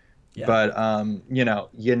early, but,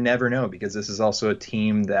 you never know, because this is also a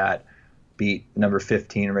team that beat number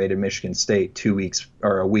 15 rated Michigan State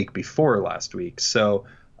a week before last week. So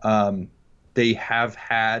they have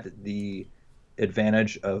had the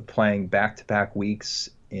advantage of playing back-to-back weeks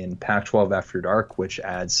in Pac-12 after dark, which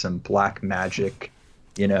adds some black magic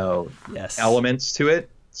elements to it.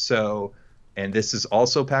 So, and this is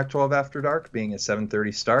also Pac-12 after dark, being a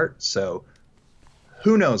 7:30 start. So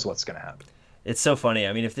who knows what's going to happen? It's so funny.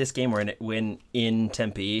 I mean, if this game were in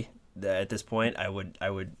Tempe at this point, I would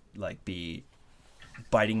be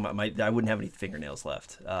biting I wouldn't have any fingernails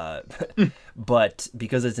left. But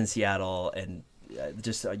because it's in Seattle, and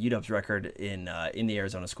just UW's record in the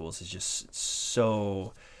Arizona schools is just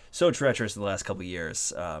so treacherous in the last couple of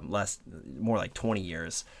years, more like 20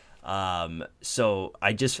 years. So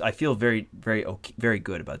I feel very, very, very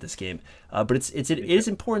good about this game. But it is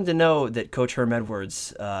important to know that Coach Herm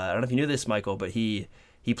Edwards, I don't know if you knew this, Michael, but he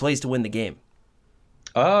plays to win the game.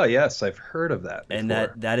 Oh yes, I've heard of that before. And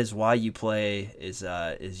that is why you play is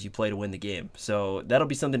you play to win the game. So that'll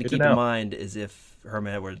be something to keep in mind, is if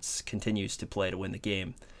Herman Edwards continues to play to win the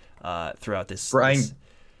game throughout this.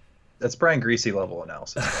 That's Brian Greasy level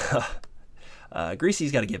analysis.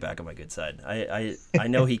 Greasy's got to get back on my good side. I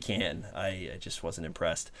know he can. I just wasn't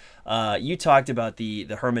impressed. You talked about the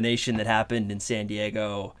hermination that happened in San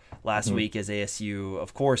Diego last week as ASU,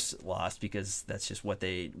 of course, lost because that's just what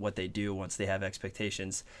they do once they have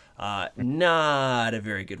expectations. Not a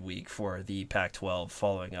very good week for the Pac-12,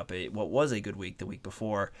 following up what was a good week the week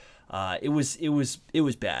before. It was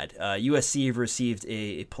bad. USC received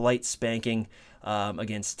a polite spanking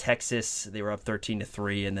against Texas. They were up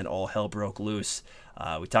 13-3, and then all hell broke loose.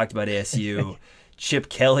 We talked about ASU. Chip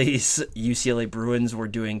Kelly's UCLA Bruins were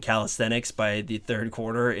doing calisthenics by the third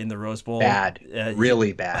quarter in the Rose Bowl. Bad,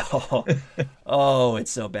 really bad. Oh,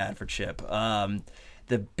 it's so bad for Chip.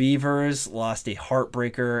 The Beavers lost a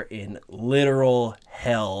heartbreaker in literal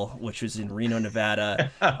hell, which was in Reno,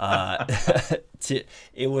 Nevada.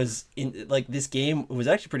 It was this game. It was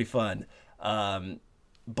actually pretty fun,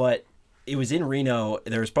 but it was in Reno.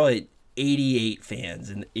 There was probably 88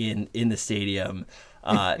 fans in the stadium.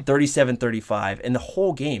 37-35, and the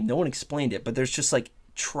whole game, no one explained it, but there's just like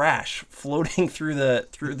trash floating through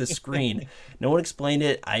the screen. No one explained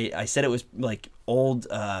it. I said it was like old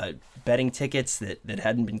betting tickets that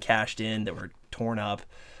hadn't been cashed in, that were torn up.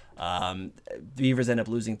 Beavers end up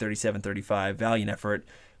losing 37-35. Valiant effort.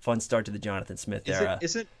 Fun start to the Jonathan Smith era.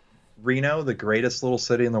 Isn't Reno the greatest little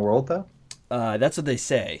city in the world, though? That's what they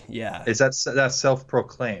say. Yeah. Is that's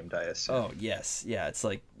self-proclaimed, I assume? Oh yes, yeah. It's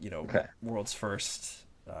like okay. World's first.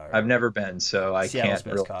 I've never been, so I Seattle's can't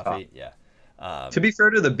best really coffee. talk. Yeah. To be fair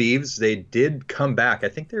to the Beavs, they did come back. I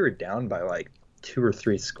think they were down by like 2 or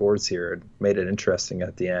 3 scores here and made it interesting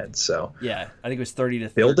at the end. So yeah, I think it was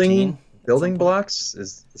 30-13. Building blocks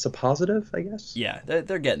it's a positive, I guess. Yeah,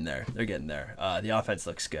 they're getting there. They're getting there. The offense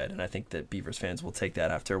looks good, and I think that Beavers fans will take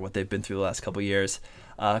that after what they've been through the last couple of years.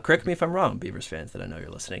 Correct me if I'm wrong, Beavers fans, that I know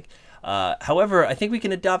you're listening. However, I think we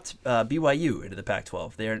can adopt BYU into the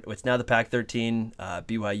Pac-12. It's now the Pac-13.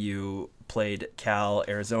 BYU played Cal,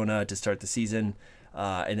 Arizona to start the season,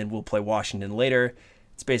 and then we'll play Washington later.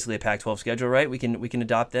 It's basically a Pac-12 schedule, right? We can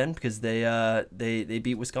adopt then because they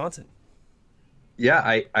beat Wisconsin. Yeah,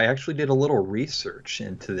 I actually did a little research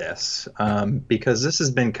into this because this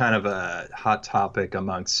has been kind of a hot topic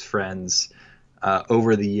amongst friends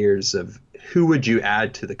over the years of who would you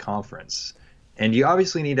add to the conference. And you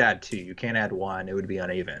obviously need to add 2. You can't add 1. It would be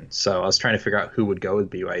uneven. So I was trying to figure out who would go with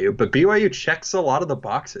BYU. But BYU checks a lot of the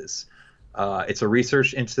boxes. It's a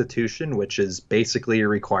research institution, which is basically a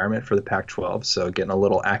requirement for the Pac-12. So getting a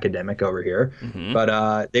little academic over here. Mm-hmm.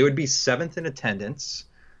 But they would be 7th in attendance.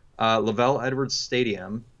 Lavelle Edwards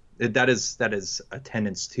Stadium, that is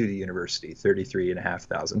attendance to the university,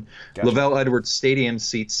 33,500. Gotcha. Lavelle Edwards Stadium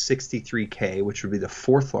seats 63K, which would be the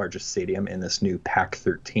 4th largest stadium in this new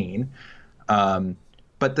Pac-13.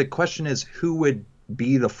 But the question is, who would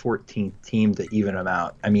be the 14th team to even them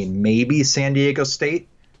out? I mean, maybe San Diego State,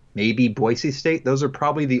 maybe Boise State. Those are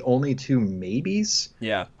probably the only 2 maybes.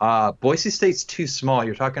 Yeah. Boise State's too small.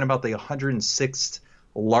 You're talking about the 106th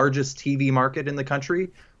largest TV market in the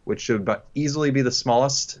country, which should easily be the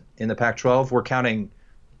smallest in the Pac-12.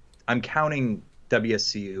 I'm counting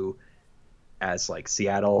WSU as like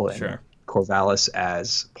Seattle and sure. Corvallis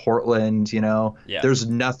as Portland, Yeah. There's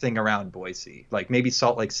nothing around Boise. Like maybe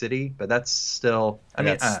Salt Lake City, but that's still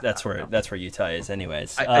that's where Utah is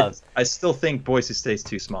anyways. I still think Boise State's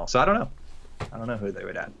too small. So I don't know who they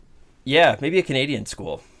would add. Yeah, maybe a Canadian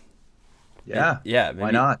school. Yeah. Yeah, maybe,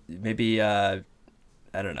 why not? Maybe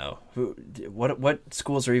I don't know. What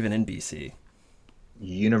schools are even in BC?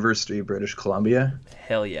 University of British Columbia.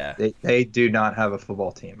 Hell yeah. They do not have a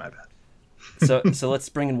football team, I So bet. let's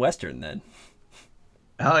bring in Western then.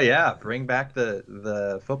 Oh yeah, bring back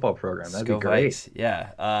the football program. That'd be great. Vikes.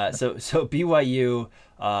 Yeah. So BYU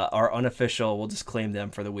are unofficial. We'll just claim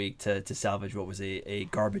them for the week to salvage what was a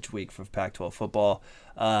garbage week for Pac-12 football.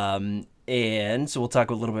 And so we'll talk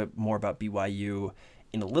a little bit more about BYU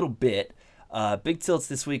in a little bit. Big tilts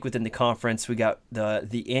this week within the conference. We got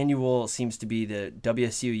the annual seems to be the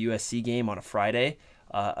WSU USC game on a Friday.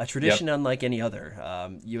 A tradition unlike any other.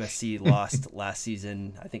 USC lost last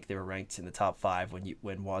season. I think they were ranked in the top 5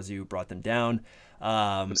 when Wazoo brought them down.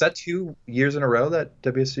 Was that 2 years in a row that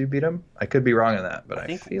WSU beat them? I could be wrong on that, but I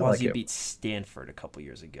think feel Wazoo like it beat Stanford a couple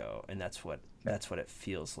years ago, and that's what it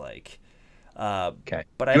feels like. Okay,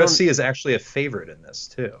 but USC is actually a favorite in this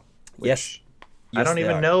too. Yes. I don't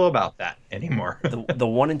even know about that anymore. the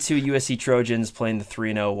 1-2 USC Trojans playing the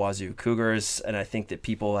 3-0 Wazoo Cougars, and I think that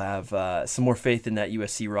people have some more faith in that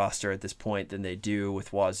USC roster at this point than they do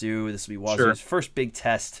with Wazoo. This will be Wazoo's first big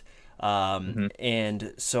test,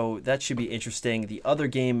 and so that should be interesting. The other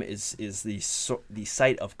game is the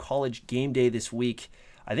site of College Game Day this week.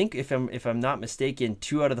 I think if I'm not mistaken,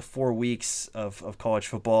 2 out of the 4 weeks of college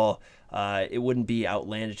football, it wouldn't be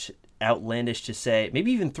outlandish to say,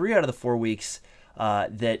 maybe even 3 out of the 4 weeks,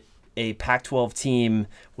 that a Pac-12 team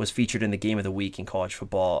was featured in the game of the week in college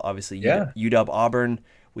football. Obviously, UW Auburn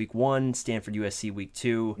week 1, Stanford USC week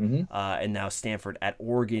 2, and now Stanford at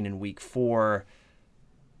Oregon in week 4.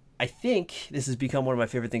 I think this has become one of my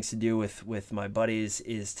favorite things to do with my buddies,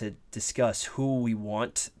 is to discuss who we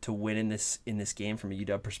want to win in this game from a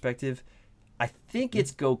UW perspective. I think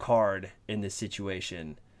it's Go Card in this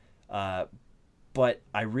situation, but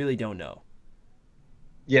I really don't know.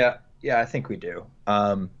 Yeah, I think we do.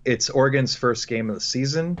 It's Oregon's first game of the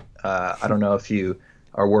season. I don't know if you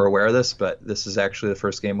were aware of this, but this is actually the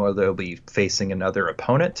first game where they'll be facing another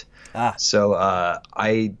opponent. So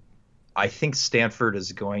I think Stanford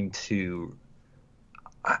is going to,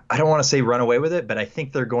 I don't want to say run away with it, but I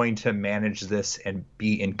think they're going to manage this and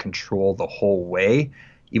be in control the whole way.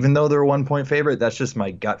 Even though they're a 1-point favorite, that's just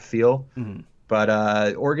my gut feel. Mm-hmm.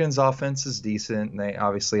 But Oregon's offense is decent. And they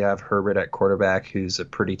obviously have Herbert at quarterback, who's a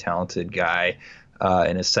pretty talented guy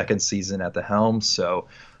in his second season at the helm. So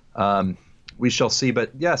we shall see.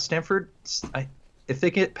 But yeah, Stanford, if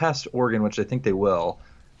they get past Oregon, which I think they will,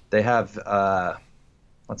 they have,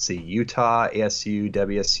 let's see, Utah, ASU,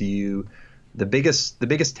 WSU. The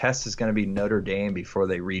biggest test is going to be Notre Dame before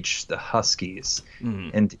they reach the Huskies.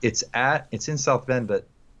 Mm-hmm. And it's in South Bend, but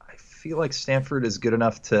I feel like Stanford is good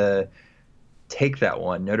enough to take that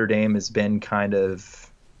one. Notre Dame has been kind of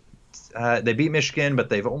they beat Michigan, but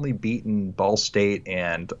they've only beaten Ball State,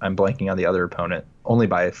 and I'm blanking on the other opponent, only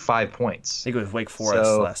by 5 points. I think it was Wake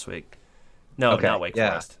Forest last week. No, okay, not Wake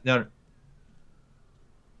Forest. No.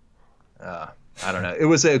 I don't know. It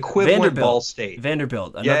was an equivalent Ball State.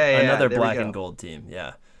 Vanderbilt. Another black and gold team.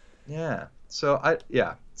 Yeah. Yeah. So I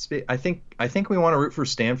think we want to root for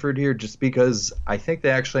Stanford here, just because I think they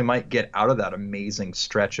actually might get out of that amazing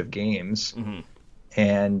stretch of games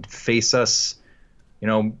and face us,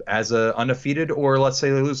 as a undefeated, or let's say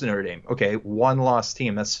they lose to Notre Dame. Okay, 1-loss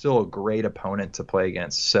team. That's still a great opponent to play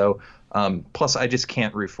against. So plus I just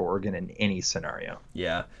can't root for Oregon in any scenario.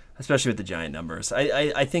 Yeah. Especially with the giant numbers.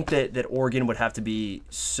 I think that Oregon would have to be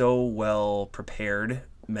so well prepared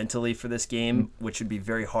mentally for this game, which would be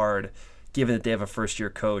very hard given that they have a first-year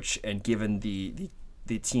coach and given the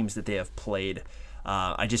teams that they have played.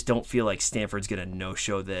 I just don't feel like Stanford's going to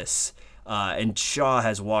no-show this. And Shaw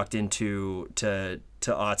has walked into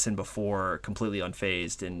Autzen before completely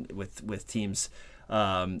unfazed, and with teams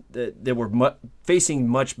that were facing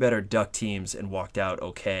much better Duck teams and walked out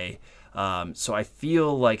okay. So I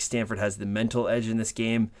feel like Stanford has the mental edge in this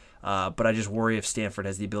game, but I just worry if Stanford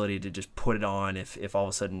has the ability to just put it on if all of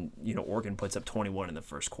a sudden Oregon puts up 21 in the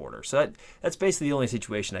first quarter. So that's basically the only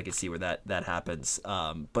situation I can see where that happens.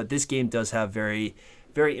 But this game does have very,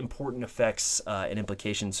 very important effects and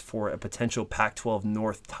implications for a potential Pac-12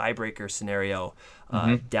 North tiebreaker scenario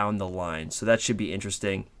down the line. So that should be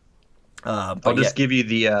interesting. I'll just give you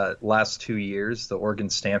the last 2 years. The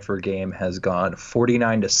Oregon-Stanford game has gone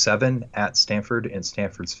 49-7 at Stanford in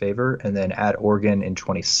Stanford's favor, and then at Oregon in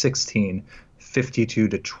 2016,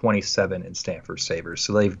 52-27 in Stanford's favor.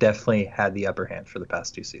 So they've definitely had the upper hand for the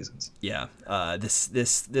past 2 seasons. Yeah,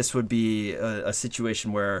 this would be a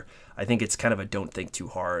situation where I think it's kind of a don't think too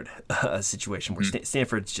hard a situation where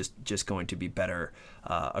Stanford's just going to be better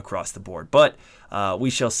across the board. But we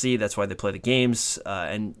shall see. That's why they play the games,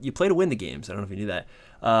 and you play to win the games. I don't know if you knew that.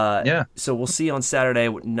 Yeah. So we'll see on Saturday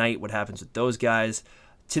night what happens with those guys.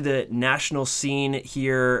 To the national scene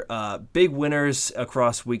here, big winners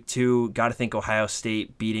across week 2. Got to think Ohio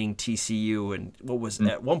State beating TCU, and what was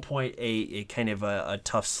at one point a kind of a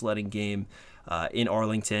tough sledding game in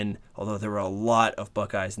Arlington, although there were a lot of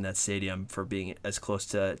Buckeyes in that stadium for being as close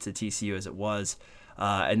to TCU as it was.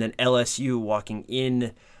 And then LSU walking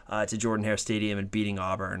in to Jordan-Hare Stadium and beating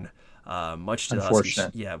Auburn, much to the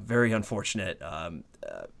Huskies. Yeah, very unfortunate.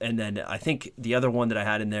 And then I think the other one that I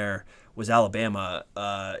had in there was Alabama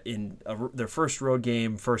in their first road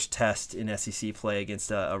game, first test in SEC play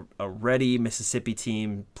against a ready Mississippi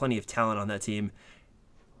team, plenty of talent on that team.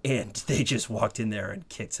 And they just walked in there and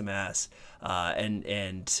kicked some ass. And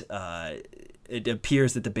it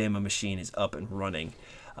appears that the Bama machine is up and running.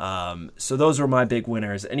 So those were my big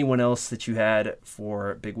winners. Anyone else that you had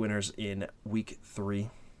for big winners in week 3?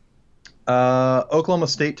 Oklahoma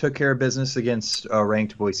State took care of business against a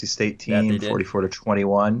ranked Boise State team,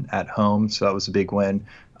 44-21 at home. So that was a big win.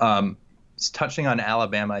 Touching on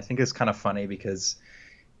Alabama, I think it's kind of funny because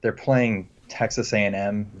they're playing Texas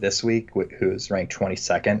A&M this week, who is ranked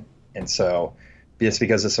 22nd. And so just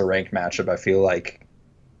because it's a ranked matchup, I feel like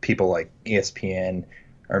people like ESPN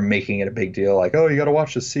are making it a big deal, like, oh, you got to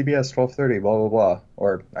watch the CBS 12:30, blah blah blah.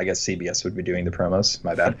 Or I guess CBS would be doing the promos.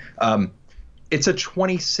 My bad. It's a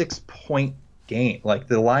 26-point game. Like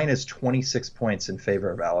the line is 26 points in favor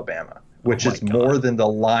of Alabama, which is more than the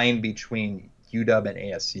line between UW and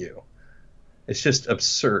ASU. It's just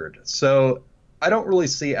absurd. So I don't really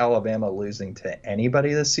see Alabama losing to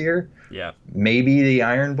anybody this year. Yeah. Maybe the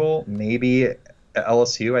Iron Bowl, maybe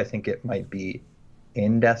LSU. I think it might be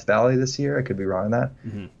in Death Valley this year. I could be wrong on that.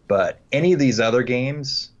 Mm-hmm. But any of these other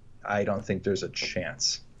games, I don't think there's a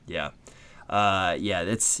chance. Yeah.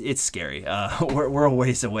 It's scary. We're a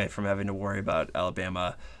ways away from having to worry about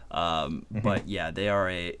Alabama. But yeah, they are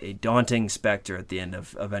a daunting specter at the end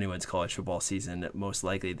of anyone's college football season, most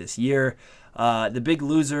likely this year. The big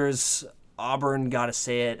losers, Auburn, gotta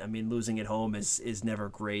say it. I mean, losing at home is never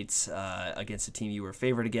great against a team you were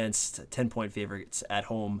favored against, 10-point favorites at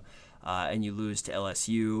home, and you lose to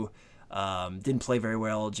LSU. Didn't play very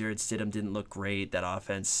well. Jarrett Stidham didn't look great. That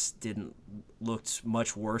offense looked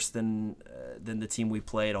much worse than the team we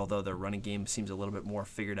played, although their running game seems a little bit more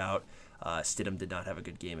figured out. Stidham did not have a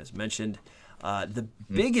good game, as mentioned. The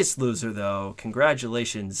biggest loser, though,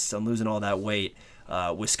 congratulations on losing all that weight,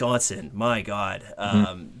 Wisconsin. My God.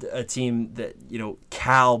 A team that,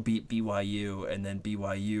 Cal beat BYU, and then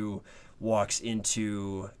BYU walks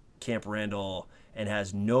into Camp Randall and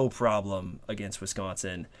has no problem against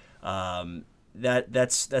Wisconsin.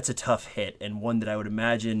 That's a tough hit, and one that I would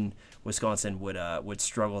imagine Wisconsin would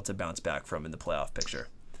struggle to bounce back from in the playoff picture.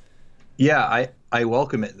 Yeah, I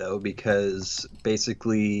welcome it, though, because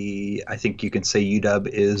basically I think you can say UW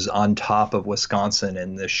is on top of Wisconsin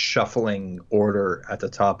in the shuffling order at the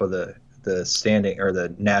top of the standing or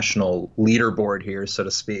the national leaderboard here, so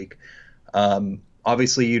to speak.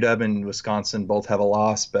 Obviously, UW and Wisconsin both have a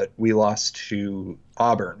loss, but we lost to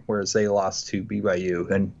Auburn, whereas they lost to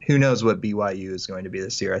BYU. And who knows what BYU is going to be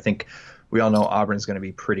this year. I think we all know Auburn's going to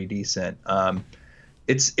be pretty decent.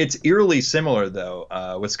 It's eerily similar,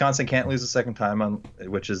 though. Wisconsin can't lose a second time,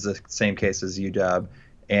 which is the same case as UW.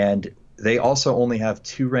 And they also only have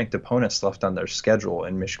 2 ranked opponents left on their schedule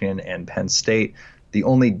in Michigan and Penn State. The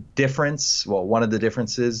only difference, one of the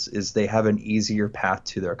differences is they have an easier path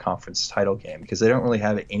to their conference title game because they don't really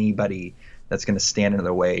have anybody that's going to stand in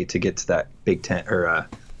their way to get to that Big Ten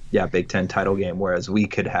Big Ten title game, whereas we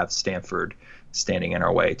could have Stanford standing in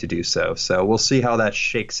our way to do so. So we'll see how that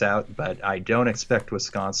shakes out, but I don't expect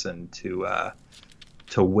Wisconsin to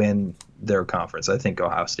win their conference. I think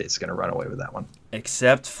Ohio State's going to run away with that one.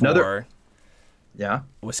 Except for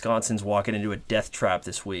Wisconsin's walking into a death trap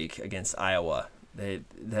this week against Iowa. The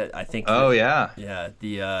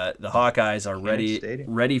Hawkeyes are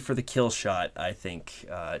ready for the kill shot, I think,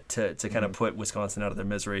 to kind of put Wisconsin out of their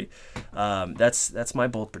misery. That's my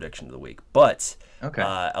bold prediction of the week. But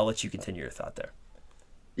I'll let you continue your thought there.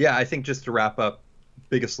 Yeah, I think just to wrap up,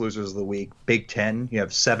 biggest losers of the week, Big Ten. You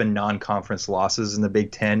have 7 non-conference losses in the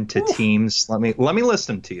Big Ten to teams. Let me list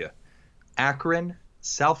them to you: Akron,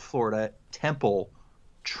 South Florida, Temple,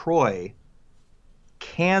 Troy,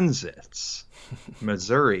 Kansas,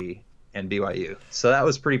 Missouri, and BYU. So that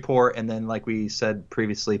was pretty poor. And then, like we said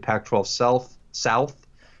previously, Pac-12 South,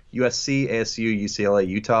 USC, ASU, UCLA,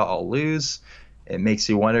 Utah all lose. It makes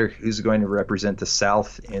you wonder who's going to represent the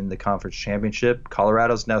South in the conference championship.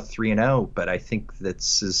 Colorado's now 3-0, but I think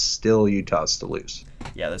this is still Utah's to lose.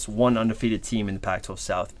 Yeah, there's one undefeated team in the Pac-12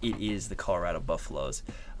 South. It is the Colorado Buffaloes.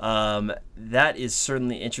 That is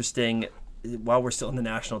certainly interesting. While we're still in the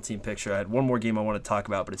national team picture, I had one more game I want to talk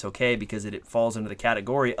about, but it's okay because it falls into the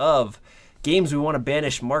category of games we want to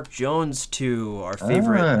banish Mark Jones to, our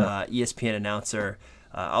favorite ESPN announcer.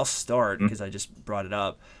 I'll start because I just brought it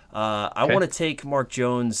up. I want to take Mark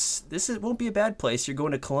Jones. It won't be a bad place. You're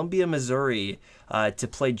going to Columbia, Missouri to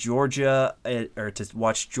play Georgia, or to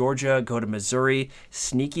watch Georgia go to Missouri.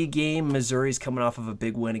 Sneaky game. Missouri's coming off of a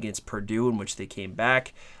big win against Purdue in which they came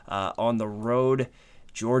back on the road.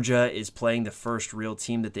 Georgia is playing the first real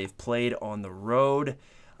team that they've played on the road.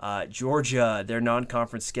 Georgia, their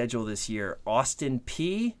non-conference schedule this year: Austin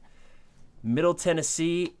Peay, Middle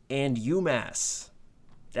Tennessee, and UMass.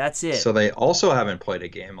 That's it. So they also haven't played a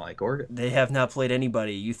game like Oregon. They have not played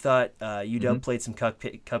anybody. You thought UW played some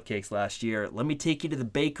cupcakes last year. Let me take you to the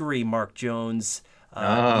bakery, Mark Jones.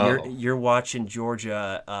 You're watching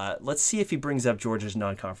Georgia. Let's see if he brings up Georgia's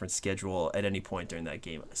non-conference schedule at any point during that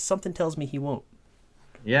game. Something tells me he won't.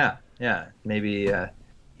 Yeah. Maybe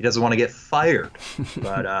he doesn't want to get fired.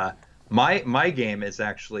 But my game is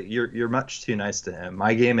actually you're much too nice to him.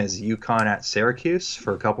 My game is UConn at Syracuse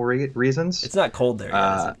for a couple reasons. It's not cold there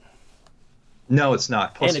yet, is it? No, it's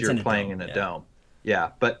not. Plus, you're playing in a dome.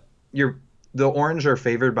 Yeah, but the Orange are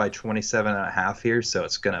favored by 27.5 here, so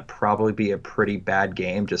it's going to probably be a pretty bad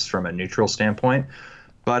game just from a neutral standpoint.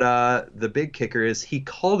 But the big kicker is he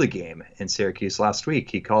called a game in Syracuse last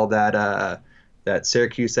week. He called that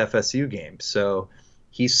Syracuse FSU game. So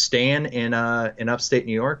he's staying in upstate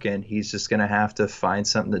New York, and he's just going to have to find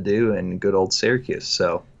something to do in good old Syracuse.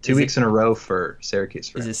 So 2 weeks in a row for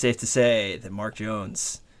Syracuse. Is it safe to say that Mark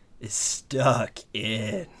Jones is stuck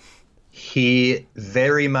in? He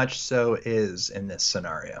very much so is in this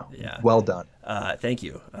scenario. Yeah. Well done. Thank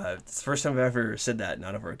you. It's the first time I've ever said that,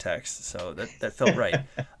 not over a text. So that felt right.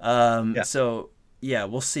 Yeah. So yeah,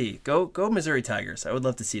 we'll see. Go Missouri Tigers. I would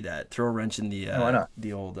love to see that. Throw a wrench in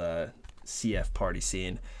the old CF party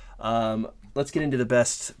scene. Let's get into the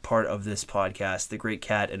best part of this podcast, the Great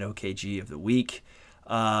Cat and OKG of the week.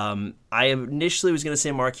 I initially was going to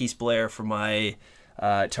say Marquise Blair for my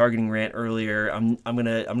targeting rant earlier. I'm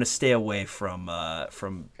gonna stay away from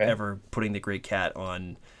ever putting the Great Cat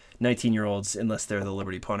on 19-year-olds unless they're the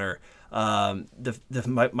Liberty punter.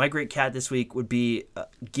 My Great Cat this week would be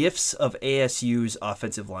gifts of ASU's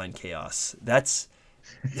offensive line chaos. That's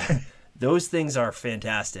those things are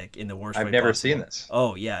fantastic in the worst way I've never possible. seen this.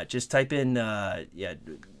 Oh yeah, just type in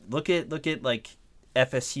look at like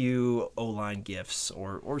FSU O-line gifts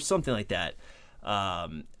or something like that.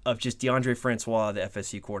 Of just DeAndre Francois, the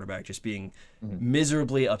FSU quarterback, just being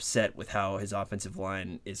miserably upset with how his offensive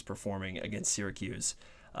line is performing against Syracuse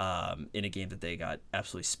in a game that they got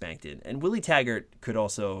absolutely spanked in. And Willie Taggart could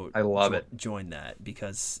also join that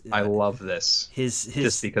because I love this. His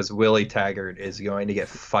just because Willie Taggart is going to get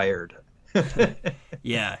fired.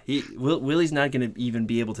 Yeah, Willie's not going to even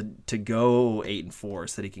be able to go 8-4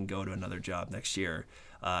 so that he can go to another job next year.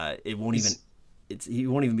 He won't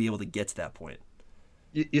even be able to get to that point.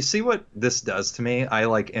 You see what this does to me? I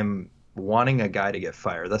am wanting a guy to get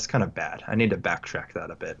fired. That's kind of bad. I need to backtrack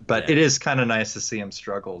that a bit. But It is kind of nice to see him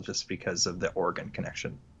struggle just because of the Oregon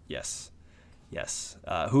connection. Yes.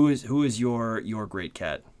 Who is your Great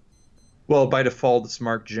Cat? Well, by default, it's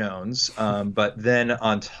Mark Jones. But then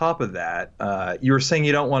on top of that, you were saying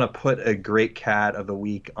you don't want to put a Great Cat of the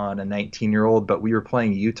week on a 19-year-old, but we were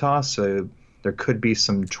playing Utah, so there could be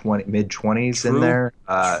some mid-20s in there.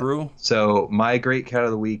 True. So my Great Cat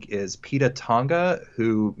of the week is Peta Tonga,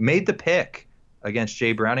 who made the pick against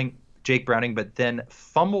Jake Browning, but then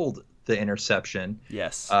fumbled the interception.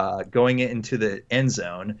 Yes. Going into the end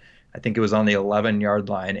zone. I think it was on the 11-yard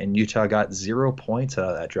line, and Utah got 0 points out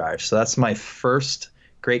of that drive. So that's my first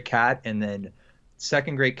Great Cat. And then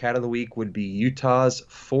second Great Cat of the week would be Utah's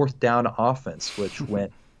fourth down offense, which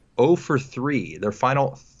went 0 for 3. Their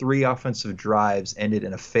final 3 offensive drives ended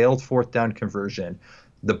in a failed fourth down conversion.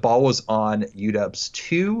 The ball was on UW's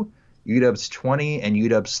 2, UW's 20, and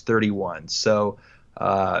UW's 31. So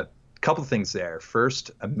a couple things there.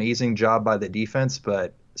 First, amazing job by the defense,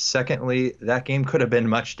 but secondly, that game could have been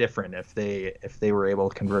much different if they were able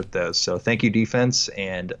to convert those. So thank you, defense,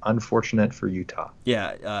 and unfortunate for Utah.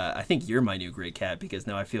 Yeah, I think you're my new Great Cat because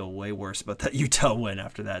now I feel way worse about that Utah win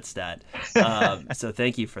after that stat. So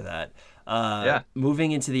thank you for that.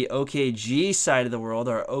 Moving into the OKG side of the world,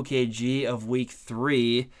 our OKG of week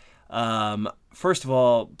 3. First of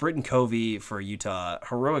all, Britton Covey for Utah,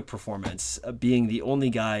 heroic performance, being the only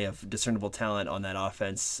guy of discernible talent on that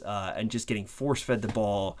offense and just getting force-fed the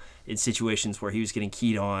ball in situations where he was getting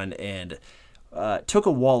keyed on and took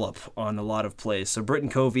a wallop on a lot of plays. So Britton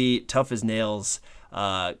Covey, tough as nails,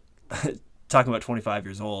 talking about 25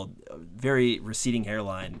 years old, very receding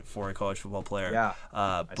hairline for a college football player.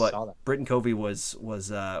 Yeah, but Britton Covey was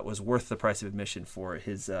worth the price of admission for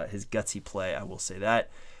his gutsy play. I will say that.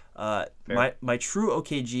 My true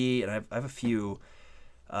OKG, and I have a few.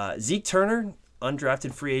 Zeke Turner,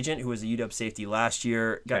 undrafted free agent who was a UW safety last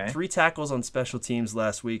year, got 3 tackles on special teams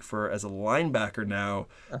last week as a linebacker now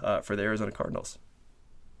for the Arizona Cardinals.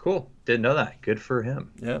 Cool, didn't know that. Good for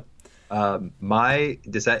him. Yeah.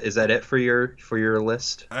 Is that it for your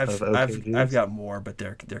list of OKGs? I've got more, but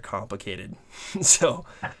they're complicated. So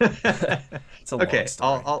it's a long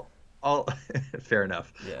story. I'll fair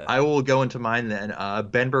enough. Yeah. I will go into mine then.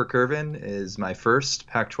 Ben Burke-Irvin is my first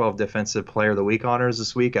Pac-12 Defensive Player of the Week honors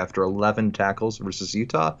this week after 11 tackles versus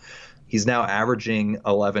Utah. He's now averaging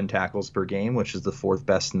 11 tackles per game, which is the 4th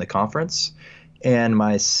best in the conference. And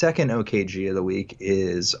my second OKG of the week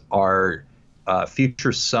is our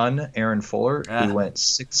future son, Aaron Fuller, who went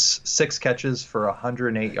six catches for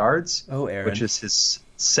 108 yards, which is his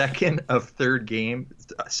second of 3 games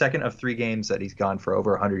that he's gone for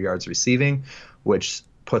over 100 yards receiving, which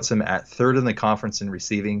puts him at 3rd in the conference in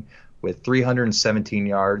receiving with 317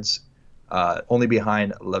 yards. only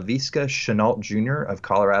behind Laviska Shenault Jr. of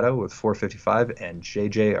Colorado with 455 and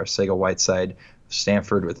J.J. Arcega-Whiteside of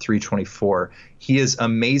Stanford with 324. He is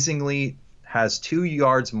amazingly has 2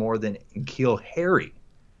 yards more than N'Keal Harry.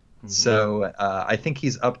 So I think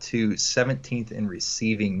he's up to 17th in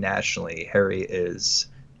receiving nationally. Harry is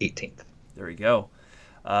 18th. There we go.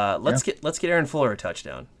 Let's get Aaron Fuller a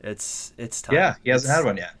touchdown. It's time. Yeah, he hasn't had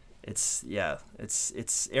one yet. It's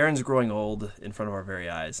Aaron's growing old in front of our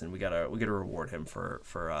very eyes, and we gotta reward him for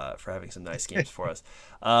having some nice games for us.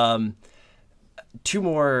 2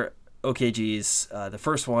 more OKGs. The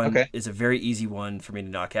first one is a very easy one for me to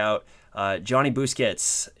knock out. Johnny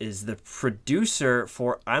Busquets is the producer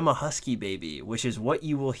for "I'm a Husky Baby," which is what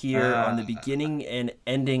you will hear on the beginning and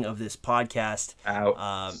ending of this podcast.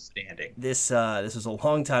 Outstanding. This was a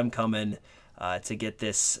long time coming to get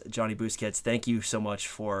this. Johnny Busquets, thank you so much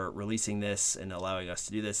for releasing this and allowing us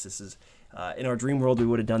to do this. This is in our dream world we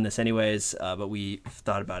would have done this anyways, but we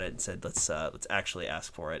thought about it and said let's actually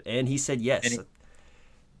ask for it, and he said yes.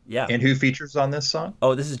 Yeah. And who features on this song?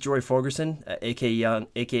 Oh, this is Jory Ferguson,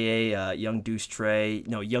 aka Young Deuce Trey.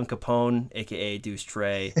 No, Young Capone, aka Deuce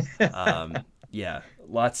Trey. Yeah,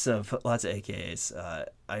 lots of AKAs.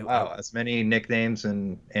 As many nicknames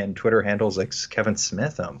and Twitter handles like Kevin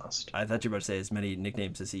Smith almost. I thought you were about to say as many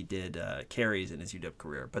nicknames as he did carries in his UW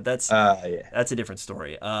career, but that's a different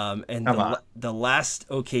story. And the last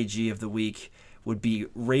OKG of the week would be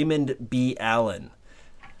Raymond B. Allen.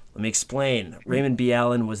 Let me explain. Raymond B.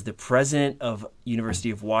 Allen was the president of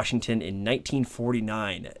University of Washington in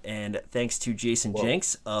 1949, and thanks to Jason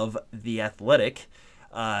Jenks of The Athletic,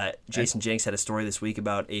 Jason Jenks had a story this week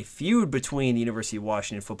about a feud between the University of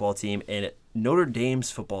Washington football team and Notre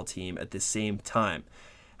Dame's football team at the same time.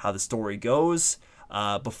 How the story goes,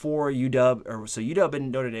 before UW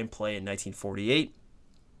and Notre Dame play in 1948.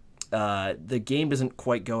 The game doesn't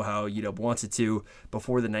quite go how UW wants it to.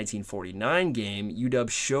 Before the 1949 game, UW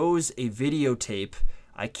shows a videotape.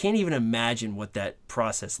 I can't even imagine what that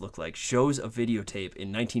process looked like. Shows a videotape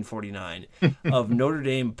in 1949 of Notre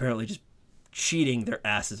Dame apparently just cheating their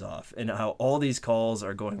asses off, and how all these calls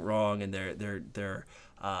are going wrong, and they're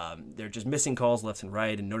just missing calls left and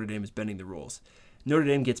right, and Notre Dame is bending the rules. Notre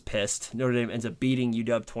Dame gets pissed. Notre Dame ends up beating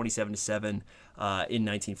UW 27-7 in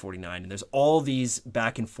 1949. And there's all these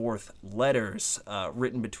back and forth letters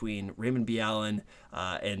written between Raymond B. Allen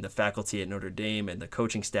and the faculty at Notre Dame and the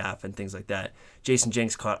coaching staff and things like that. Jason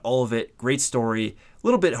Jenks caught all of it. Great story. A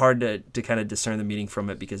little bit hard to kind of discern the meaning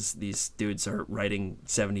from it because these dudes are writing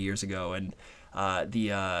 70 years ago. And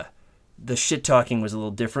the shit talking was a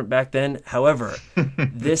little different back then. However,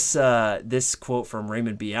 this quote from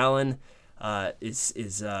Raymond B. Allen is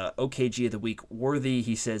OKG of the week worthy.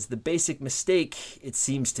 He says, "The basic mistake, it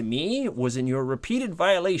seems to me, was in your repeated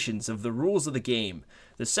violations of the rules of the game.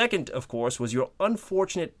 The second, of course, was your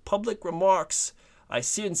unfortunate public remarks. I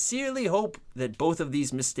sincerely hope that both of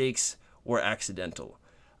these mistakes were accidental."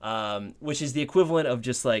 Which is the equivalent of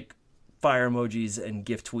just like fire emojis and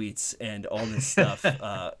gift tweets and all this stuff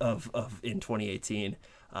of in 2018,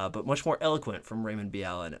 but much more eloquent from Raymond B.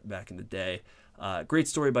 Allen back in the day. Great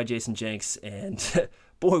story by Jason Jenks, and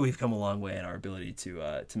boy, we've come a long way in our ability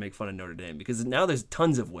to make fun of Notre Dame, because now there's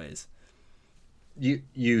tons of ways.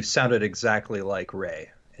 You sounded exactly like Ray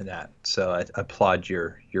in that, so I applaud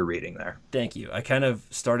your reading there. Thank you. I kind of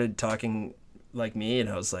started talking like me, and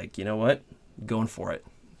I was like, you know what, going for it.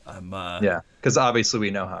 Yeah, because obviously we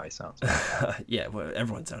know how he sounds. Yeah, well,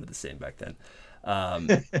 everyone sounded the same back then.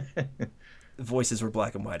 Voices were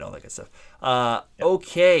black and white, all that good stuff.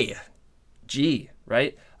 Okay. G,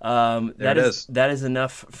 right? That is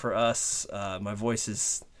enough for us. My voice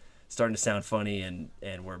is starting to sound funny,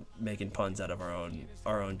 and we're making puns out of our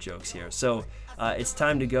own jokes here. So it's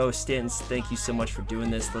time to go. Stanton, thank you so much for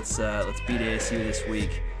doing this. Let's beat ASU this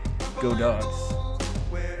week. Go Dogs.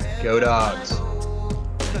 Go Dogs.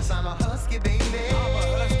 'Cause I'm a husky baby. I'm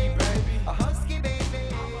a husky baby. A husky baby.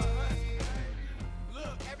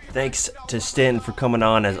 Thanks to Stanton for coming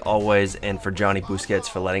on as always, and for Johnny Busquets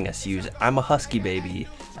for letting us use "I'm a Husky Baby"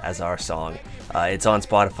 as our song. It's on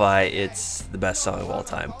Spotify. It's the best song of all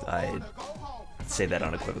time. I say that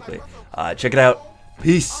unequivocally. Check it out.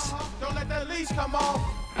 Peace. Don't let the leash come off.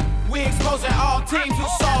 We exposing all teams who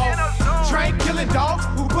soft. Train killing dogs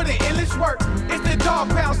who put in endless work. It's the dog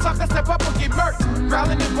pound sucker, step up and get murked.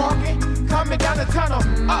 Growling and barking, coming down the tunnel.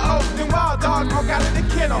 Them wild dogs broke out of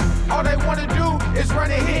the kennel. All they wanna do is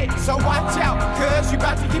run and hit. So watch out, cuz you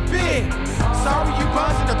about to get big. Sorry you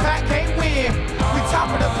buns in the pack can't win. We top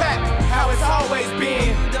of the pack, how it's always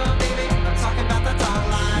been. I'm talking about the dog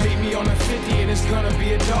line. Leave me on the 50 and it's gonna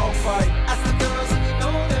be a dog fight.